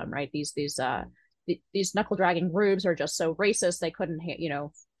racism, right? These knuckle dragging groups are just so racist they couldn't,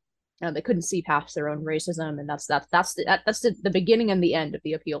 they couldn't see past their own racism, and that's the beginning and the end of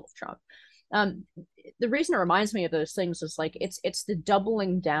the appeal of Trump. The reason it reminds me of those things is like it's the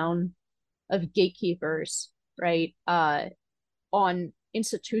doubling down of gatekeepers, right? On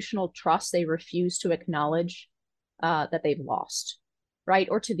institutional trust they refuse to acknowledge that they've lost, right?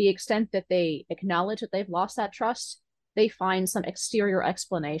 Or to the extent that they acknowledge that they've lost that trust, they find some exterior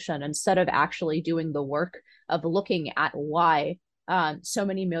explanation instead of actually doing the work of looking at why so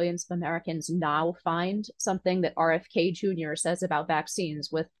many millions of Americans now find something that RFK Jr. says about vaccines,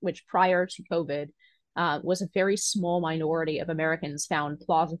 which prior to COVID was a very small minority of Americans found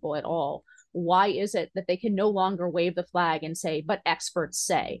plausible at all. Why is it that they can no longer wave the flag and say, but experts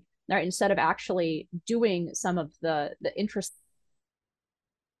say, right? Instead of actually doing some of the interest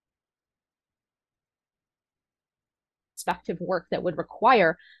work that would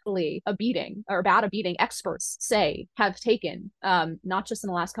require a beating or about a beating experts say have taken, not just in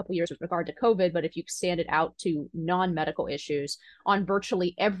the last couple of years with regard to COVID, but if you extend it out to non-medical issues on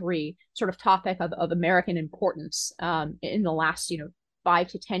virtually every sort of topic of American importance in the last 5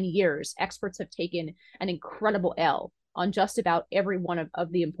 to 10 years, experts have taken an incredible L on just about every one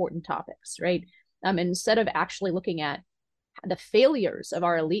of the important topics, right? Instead of actually looking at the failures of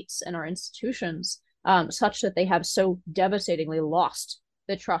our elites and our institutions, such that they have so devastatingly lost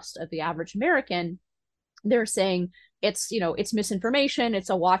the trust of the average American, they're saying it's misinformation, it's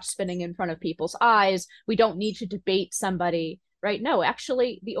a watch spinning in front of people's eyes, we don't need to debate somebody, right? No,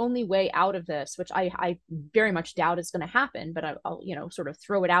 actually, the only way out of this, which I very much doubt is going to happen, but I'll sort of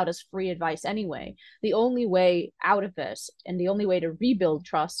throw it out as free advice anyway. The only way out of this and the only way to rebuild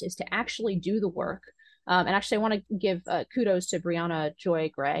trust is to actually do the work. And actually, I want to give kudos to Brianna Joy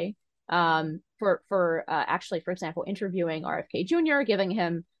Gray for actually, for example, interviewing RFK Jr., giving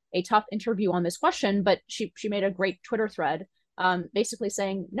him a tough interview on this question, but she made a great Twitter thread basically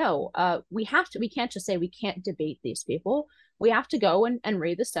saying, no, we can't just say we can't debate these people. We have to go and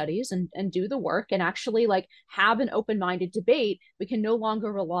read the studies and do the work and actually have an open-minded debate. We can no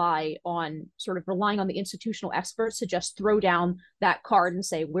longer relying on the institutional experts to just throw down that card and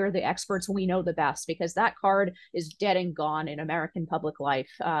say, we're the experts, we know the best, because that card is dead and gone in American public life,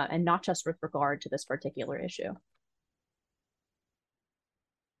 and not just with regard to this particular issue.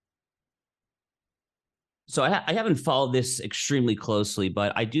 So I haven't followed this extremely closely,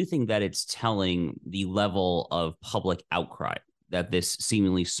 but I do think that it's telling the level of public outcry that this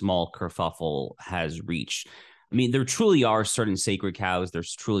seemingly small kerfuffle has reached. I mean, there truly are certain sacred cows. There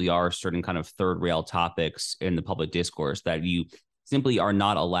truly are certain kind of third rail topics in the public discourse that you simply are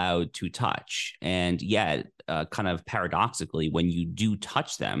not allowed to touch. And yet, kind of paradoxically, when you do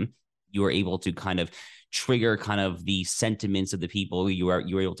touch them, you are able to kind of trigger kind of the sentiments of the people.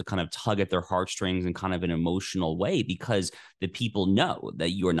 You're able to kind of tug at their heartstrings in kind of an emotional way, because the people know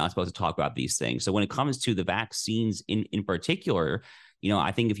that you are not supposed to talk about these things. So when it comes to the vaccines in particular,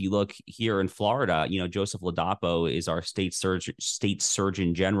 I think if you look here in Florida, Joseph Ladapo is our state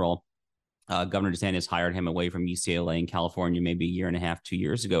surgeon general. Governor DeSantis hired him away from UCLA in California maybe a year and a half, 2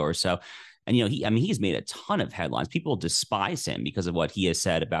 years ago or so. And, he's made a ton of headlines. People despise him because of what he has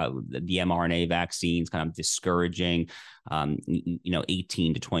said about the mRNA vaccines, kind of discouraging,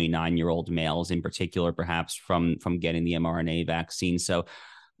 18 to 29-year-old males in particular, perhaps from getting the mRNA vaccine. So,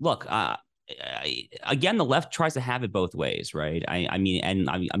 look, again, the left tries to have it both ways, right? I'm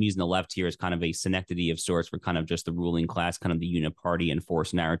using the left here as kind of a synecdoche of sorts for kind of just the ruling class, kind of the uniparty and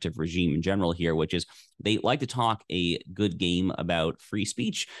forced narrative regime in general here, which is they like to talk a good game about free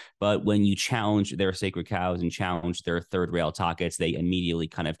speech, but when you challenge their sacred cows and challenge their third rail tactics, they immediately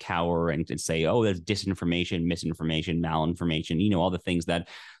kind of cower and say, oh, there's disinformation, misinformation, malinformation, all the things that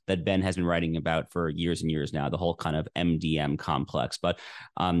Ben has been writing about for years and years now, the whole kind of MDM complex. But,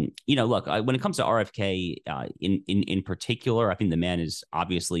 look, when it comes to RFK in particular, I think the man is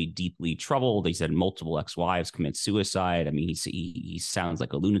obviously deeply troubled. He's had multiple ex-wives commit suicide. I mean, he sounds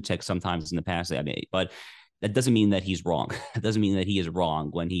like a lunatic sometimes in the past. But that doesn't mean that he's wrong. It doesn't mean that he is wrong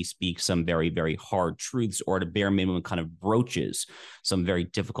when he speaks some very, very hard truths, or at a bare minimum kind of broaches some very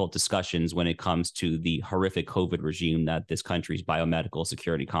difficult discussions when it comes to the horrific COVID regime that this country's biomedical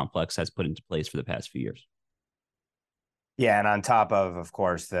security complex has put into place for the past few years. Yeah, and on top of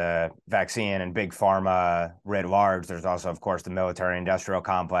course, the vaccine and big pharma writ large, there's also, of course, the military-industrial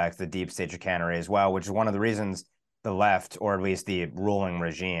complex, the deep state chicanery as well, which is one of the reasons the left, or at least the ruling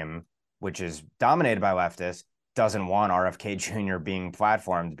regime, which is dominated by leftists, doesn't want RFK Jr. being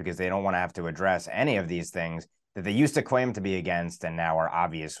platformed, because they don't want to have to address any of these things that they used to claim to be against and now are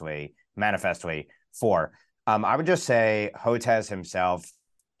obviously manifestly for. I would just say Hotez himself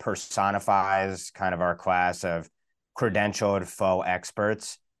personifies kind of our class of credentialed faux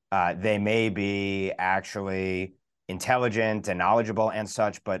experts. They may be actually intelligent and knowledgeable and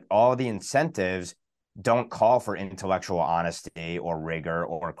such, but all the incentives don't call for intellectual honesty or rigor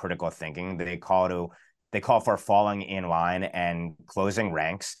or critical thinking. They call for falling in line and closing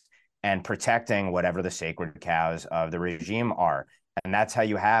ranks and protecting whatever the sacred cows of the regime are. And that's how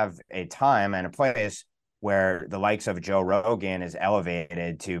you have a time and a place where the likes of Joe Rogan is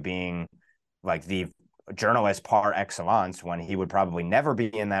elevated to being like the journalist par excellence, when he would probably never be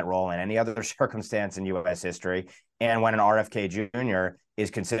in that role in any other circumstance in U.S. history. And when an RFK Jr.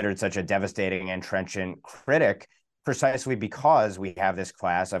 is considered such a devastating and trenchant critic, precisely because we have this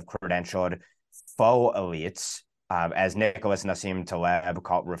class of credentialed faux elites, as Nicholas Nassim Taleb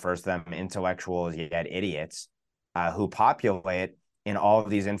refers to them, intellectuals yet idiots, who populate in all of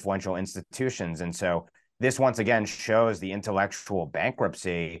these influential institutions. And so this once again shows the intellectual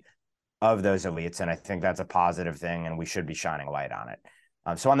bankruptcy of those elites, and I think that's a positive thing, and we should be shining a light on it.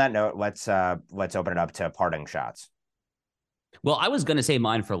 So on that note, let's open it up to parting shots. Well, I was going to say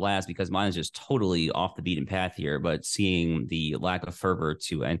mine for last because mine is just totally off the beaten path here, but seeing the lack of fervor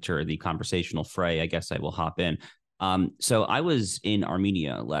to enter the conversational fray, I guess I will hop in. So I was in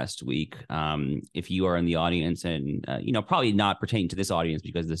Armenia last week. If you are in the audience, and probably not pertaining to this audience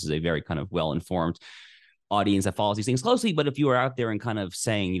because this is a very kind of well-informed audience that follows these things closely. But if you are out there and kind of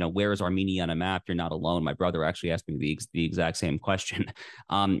saying, where is Armenia on a map? You're not alone. My brother actually asked me the exact same question.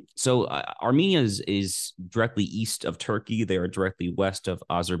 So Armenia is directly east of Turkey. They are directly west of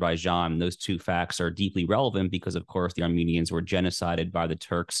Azerbaijan. Those two facts are deeply relevant because, of course, the Armenians were genocided by the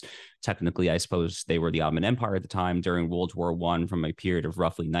Turks. Technically, I suppose they were the Ottoman Empire at the time during World War I, from a period of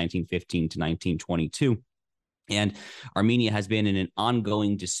roughly 1915 to 1922. And Armenia has been in an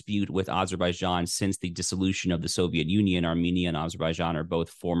ongoing dispute with Azerbaijan since the dissolution of the Soviet Union. Armenia and Azerbaijan are both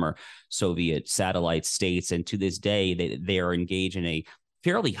former Soviet satellite states. And to this day, they are engaged in a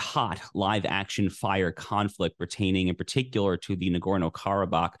fairly hot live action fire conflict pertaining in particular to the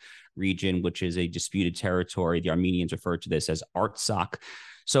Nagorno-Karabakh region, which is a disputed territory. The Armenians refer to this as Artsakh.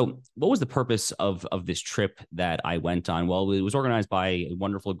 So what was the purpose of this trip that I went on? Well, it was organized by a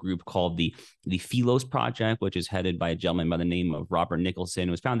wonderful group called the Philos Project, which is headed by a gentleman by the name of Robert Nicholson.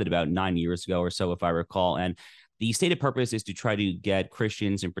 It was founded about 9 years ago or so, if I recall. And the stated purpose is to try to get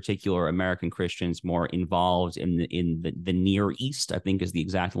Christians, in particular American Christians, more involved in the Near East, I think is the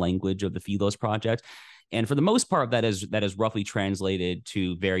exact language of the Philos Project. And for the most part, that is roughly translated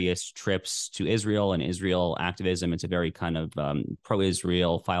to various trips to Israel and Israel activism. It's a very kind of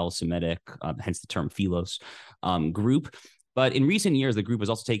pro-Israel, philo-Semitic, hence the term Philos, group. But in recent years, the group has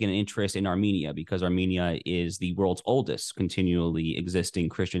also taken an interest in Armenia because Armenia is the world's oldest continually existing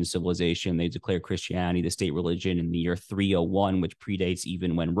Christian civilization. They declared Christianity the state religion in the year 301, which predates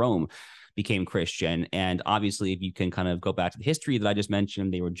even when Rome became Christian. And obviously, if you can kind of go back to the history that I just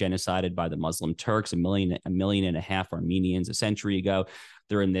mentioned, they were genocided by the Muslim Turks, a million and a half Armenians a century ago.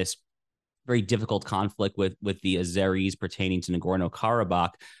 They're in this very difficult conflict with the Azeris pertaining to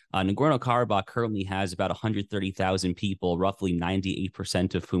Nagorno-Karabakh. Nagorno-Karabakh currently has about 130,000 people, roughly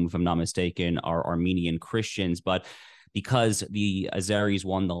 98% of whom, if I'm not mistaken, are Armenian Christians. But because the Azeris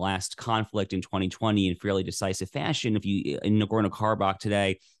won the last conflict in 2020 in fairly decisive fashion, in Nagorno-Karabakh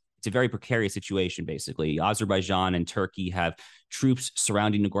today, it's a very precarious situation, basically. Azerbaijan and Turkey have troops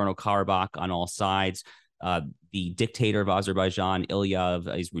surrounding Nagorno-Karabakh on all sides. The dictator of Azerbaijan,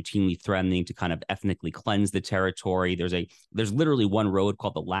 Ilyav, is routinely threatening to kind of ethnically cleanse the territory. There's literally one road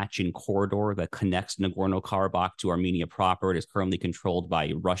called the Lachin Corridor that connects Nagorno-Karabakh to Armenia proper. It is currently controlled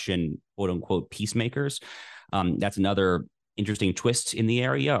by Russian, quote unquote, peacemakers. That's another interesting twist in the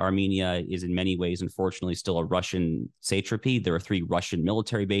area. Armenia is in many ways, unfortunately, still a Russian satrapy. There are 3 Russian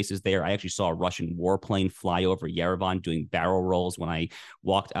military bases there. I actually saw a Russian warplane fly over Yerevan doing barrel rolls when I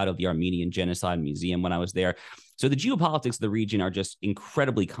walked out of the Armenian Genocide Museum when I was there. So the geopolitics of the region are just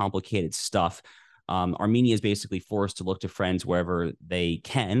incredibly complicated stuff. Armenia is basically forced to look to friends wherever they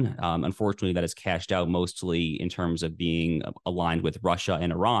can. Unfortunately, that is cashed out mostly in terms of being aligned with Russia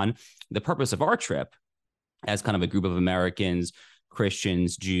and Iran. The purpose of our trip, as kind of a group of Americans,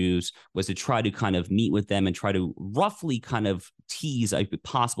 Christians, Jews, was to try to kind of meet with them and try to roughly kind of tease a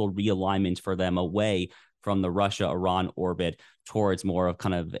possible realignment for them away from the Russia-Iran orbit towards more of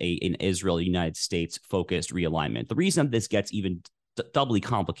kind of an Israel-United States focused realignment. The reason this gets even doubly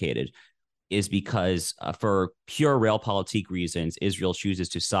complicated is because for pure realpolitik reasons, Israel chooses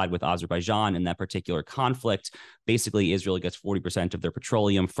to side with Azerbaijan in that particular conflict. Basically, Israel gets 40% of their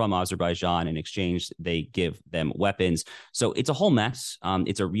petroleum from Azerbaijan. In exchange, they give them weapons. So it's a whole mess.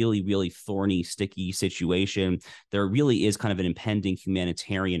 It's a really, really thorny, sticky situation. There really is kind of an impending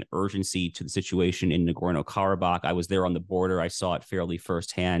humanitarian urgency to the situation in Nagorno-Karabakh. I was there on the border. I saw it fairly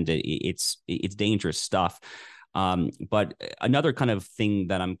firsthand. It's dangerous stuff. But another kind of thing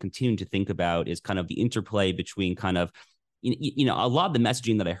that I'm continuing to think about is kind of the interplay between kind of, a lot of the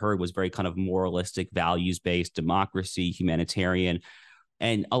messaging that I heard was very kind of moralistic, values-based, democracy, humanitarian.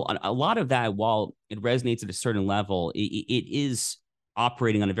 And a lot of that, while it resonates at a certain level, it is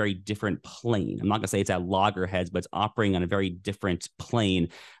operating on a very different plane. I'm not going to say it's at loggerheads, but it's operating on a very different plane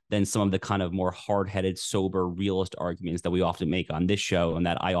than some of the kind of more hard-headed, sober, realist arguments that we often make on this show and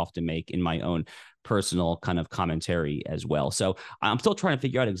that I often make in my own personal kind of commentary as well. So I'm still trying to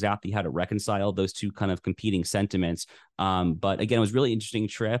figure out exactly how to reconcile those two kind of competing sentiments. But again, it was a really interesting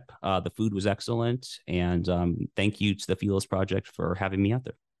trip. The food was excellent. And thank you to the Fearless Project for having me out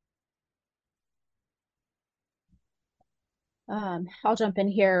there. I'll jump in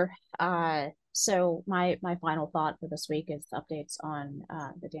here. So my final thought for this week is updates on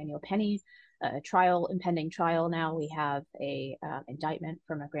the Daniel Penny impending trial. Now we have a indictment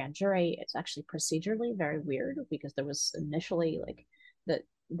from a grand jury. It's actually procedurally very weird because there was initially like the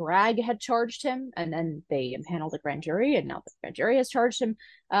Bragg had charged him and then they impaneled a grand jury and now the grand jury has charged him.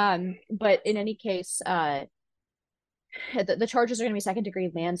 But in any case, the charges are going to be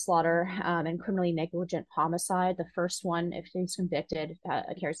second-degree manslaughter and criminally negligent homicide. The first one, if he's convicted,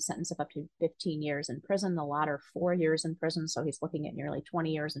 carries a sentence of up to 15 years in prison. The latter, 4 years in prison. So he's looking at nearly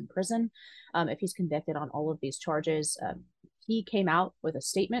 20 years in prison. If he's convicted on all of these charges, he came out with a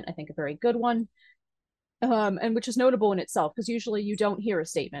statement, I think a very good one, and which is notable in itself because usually you don't hear a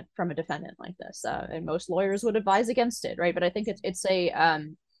statement from a defendant like this, and most lawyers would advise against it, right? But I think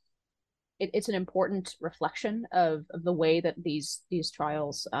it's an important reflection of the way that these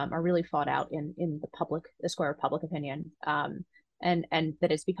trials are really fought out in the square of public opinion, and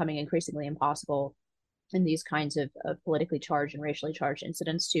that it's becoming increasingly impossible in these kinds of politically charged and racially charged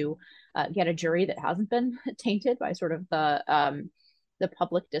incidents to get a jury that hasn't been tainted by sort of the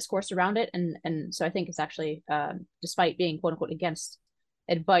public discourse around it, and so I think it's actually, despite being quote unquote against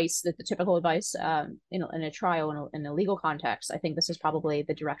advice, that the typical advice in a trial in a legal context, I think this is probably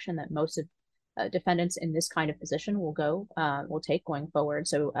the direction that most of defendants in this kind of position will take going forward.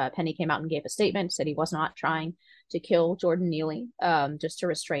 So Penny came out and gave a statement, said he was not trying to kill Jordan Neely, just to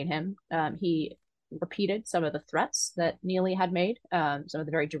restrain him. He repeated some of the threats that Neely had made, some of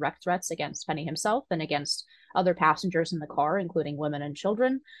the very direct threats against Penny himself and against other passengers in the car, including women and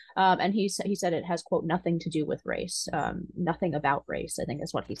children. And he said it has, quote, nothing to do with race, nothing about race, I think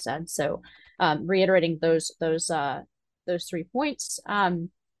is what he said. So reiterating those 3 points,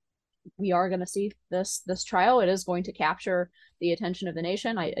 we are going to see this trial. It is going to capture the attention of the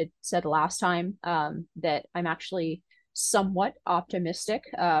nation. I said last time that I'm actually somewhat optimistic,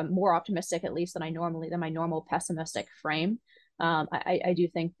 more optimistic at least than my normal pessimistic frame. I do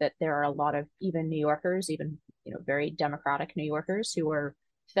think that there are a lot of even New Yorkers, even very democratic New Yorkers, who are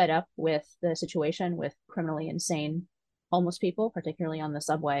fed up with the situation with criminally insane homeless people, particularly on the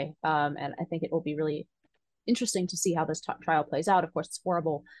subway. And I think it will be really interesting to see how this trial plays out. Of course, it's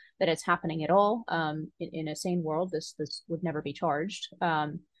horrible that it's happening at all. In a sane world, this would never be charged.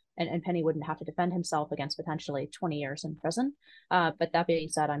 And Penny wouldn't have to defend himself against potentially 20 years in prison. But that being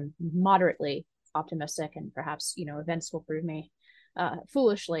said, I'm moderately optimistic, and perhaps, events will prove me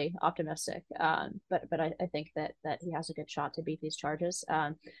foolishly optimistic. But I think that he has a good shot to beat these charges.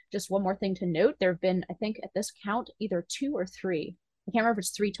 Just one more thing to note: there have been, I think, at this count, either 2 or 3. I can't remember if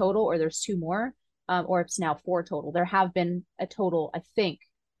it's 3 total or there's 2 more, or it's now 4 total. There have been a total, I think.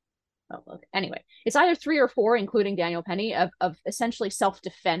 Oh, look. Anyway, it's either 3 or 4, including Daniel Penny, of essentially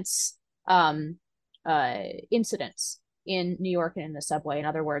self-defense incidents in New York and in the subway. In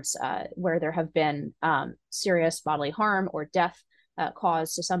other words, where there have been serious bodily harm or death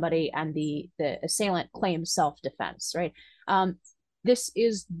caused to somebody, and the assailant claims self-defense. Right. This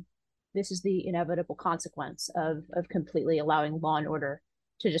is the inevitable consequence of completely allowing law and order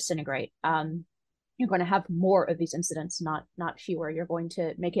to disintegrate. You're going to have more of these incidents, not fewer. You're going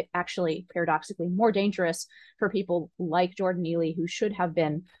to make it actually, paradoxically, more dangerous for people like Jordan Neely, who should have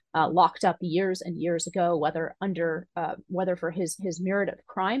been locked up years and years ago, whether for his myriad of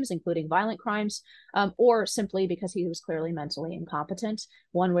crimes, including violent crimes, or simply because he was clearly mentally incompetent.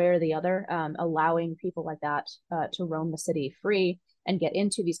 One way or the other, allowing people like that to roam the city free and get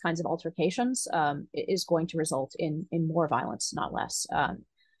into these kinds of altercations is going to result in more violence, not less.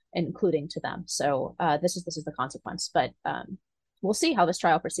 Including to them. So this is the consequence. But we'll see how this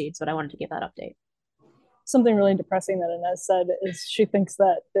trial proceeds. But I wanted to give that update. Something really depressing that Inez said is she thinks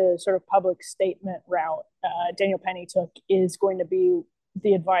that the sort of public statement route Daniel Penny took is going to be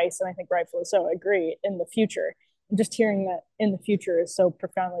the advice, and I think rightfully so. I agree, in the future. And just hearing that in the future is so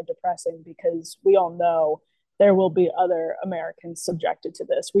profoundly depressing, because we all know there will be other Americans subjected to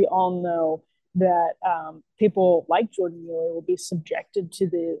this. We all know that people like Jordan Neely will be subjected to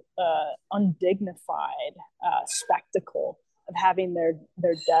the undignified spectacle of having their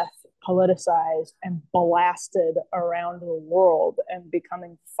death politicized and blasted around the world and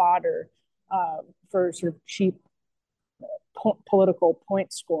becoming fodder for sort of cheap political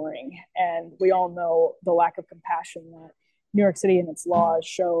point scoring. And we all know the lack of compassion that New York City and its laws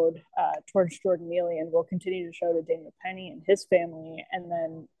showed towards Jordan Neely, and will continue to show to Daniel Penny and his family. And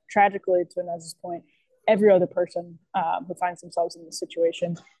then, tragically, to Inez's point, every other person who finds themselves in this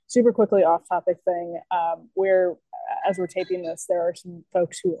situation. Super quickly, off-topic thing, where, as we're taping this, there are some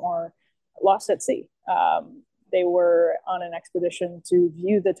folks who are lost at sea. They were on an expedition to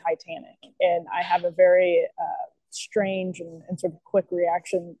view the Titanic, and I have a very strange and sort of quick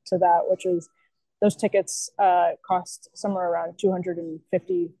reaction to that, which is those tickets cost somewhere around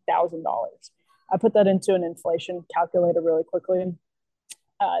 $250,000. I put that into an inflation calculator really quickly.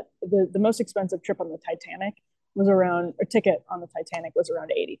 The most expensive trip on the Titanic was around, a ticket on the Titanic was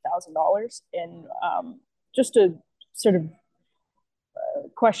around $80,000. And just a sort of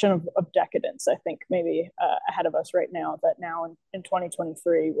question of decadence, I think, maybe ahead of us right now, that now in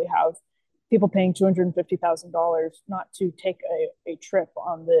 2023, we have people paying $250,000 not to take a trip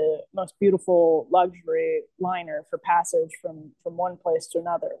on the most beautiful luxury liner for passage from one place to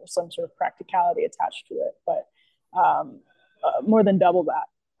another with some sort of practicality attached to it, but more than double that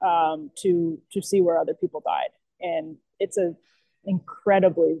to see where other people died. And it's an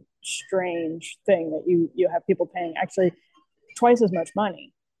incredibly strange thing that you have people paying actually twice as much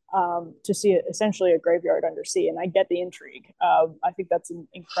money to see essentially a graveyard under sea. And I get the intrigue. I think that's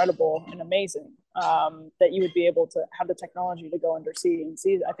incredible and amazing that you would be able to have the technology to go undersea and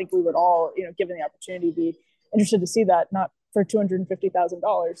see. I think we would all, given the opportunity, be interested to see that, not for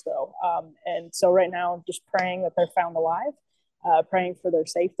 $250,000 though. And so right now, just praying that they're found alive, praying for their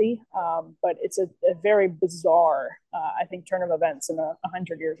safety. But it's a very bizarre, I think, turn of events in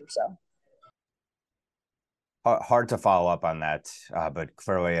 100 years or so. Hard to follow up on that, but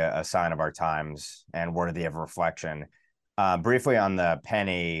clearly a sign of our times and worthy of reflection. Briefly on the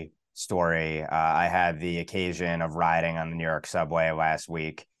Penny story, I had the occasion of riding on the New York subway last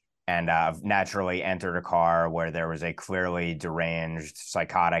week, and naturally entered a car where there was a clearly deranged,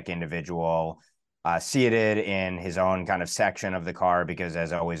 psychotic individual seated in his own kind of section of the car, because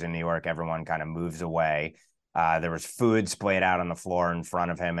as always in New York, everyone kind of moves away. There was food splayed out on the floor in front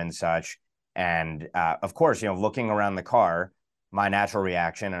of him and such. And of course, looking around the car, my natural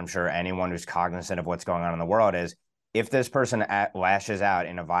reaction, and I'm sure anyone who's cognizant of what's going on in the world, is if this person lashes out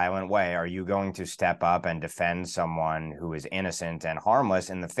in a violent way, are you going to step up and defend someone who is innocent and harmless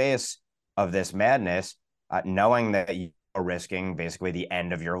in the face of this madness, knowing that you are risking basically the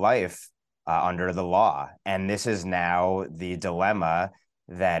end of your life under the law? And this is now the dilemma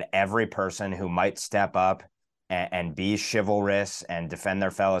that every person who might step up and be chivalrous and defend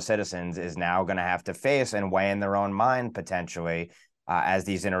their fellow citizens is now going to have to face and weigh in their own mind potentially as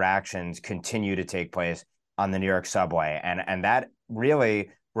these interactions continue to take place on the New York subway. And that really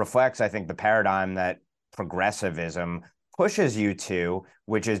reflects, I think, the paradigm that progressivism pushes you to,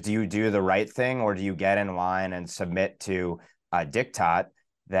 which is, do you do the right thing or do you get in line and submit to a diktat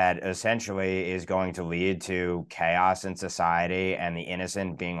that essentially is going to lead to chaos in society and the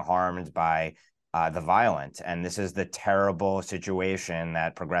innocent being harmed by the violent? And this is the terrible situation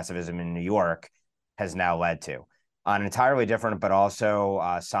that progressivism in New York has now led to. On an entirely different, but also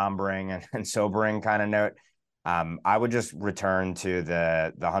sombering and sobering kind of note, I would just return to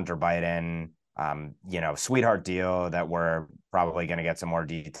the Hunter Biden, sweetheart deal that we're probably going to get some more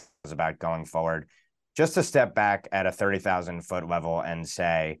details about going forward. Just to step back at a 30,000 foot level and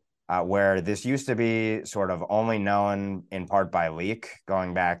say, where this used to be sort of only known in part by leak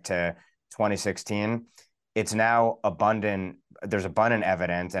going back to 2016, it's now abundant. There's abundant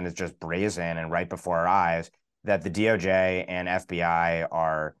evidence, and it's just brazen and right before our eyes, that the DOJ and FBI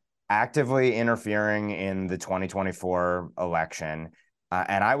are actively interfering in the 2024 election.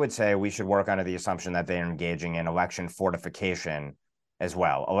 And I would say we should work under the assumption that they're engaging in election fortification as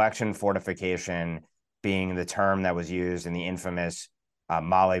well. Election fortification being the term that was used in the infamous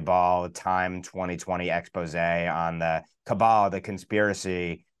Molly Ball Time 2020 expose on the cabal, the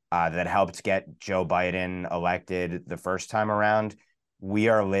conspiracy that helped get Joe Biden elected the first time around. We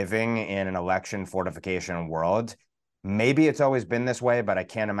are living in an election fortification world. Maybe it's always been this way, but I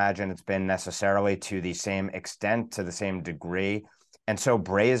can't imagine it's been necessarily to the same extent, to the same degree, and so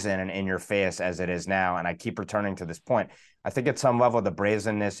brazen and in your face as it is now. And I keep returning to this point. I think at some level, the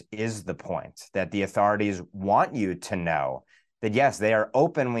brazenness is the point, that the authorities want you to know that, yes, they are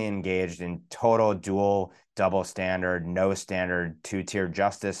openly engaged in total dual, double standard, no standard, two-tier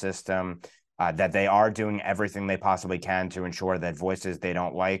justice system, that they are doing everything they possibly can to ensure that voices they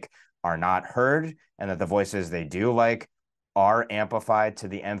don't like are not heard, and that the voices they do like are amplified to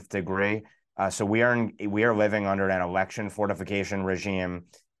the nth degree. So we are living under an election fortification regime,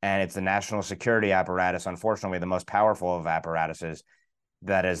 and it's the national security apparatus, unfortunately, the most powerful of apparatuses,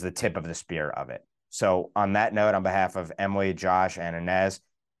 that is the tip of the spear of it. So on that note, on behalf of Emily, Josh, and Inez,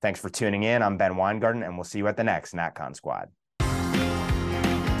 thanks for tuning in. I'm Ben Weingarten, and we'll see you at the next NatCon Squad.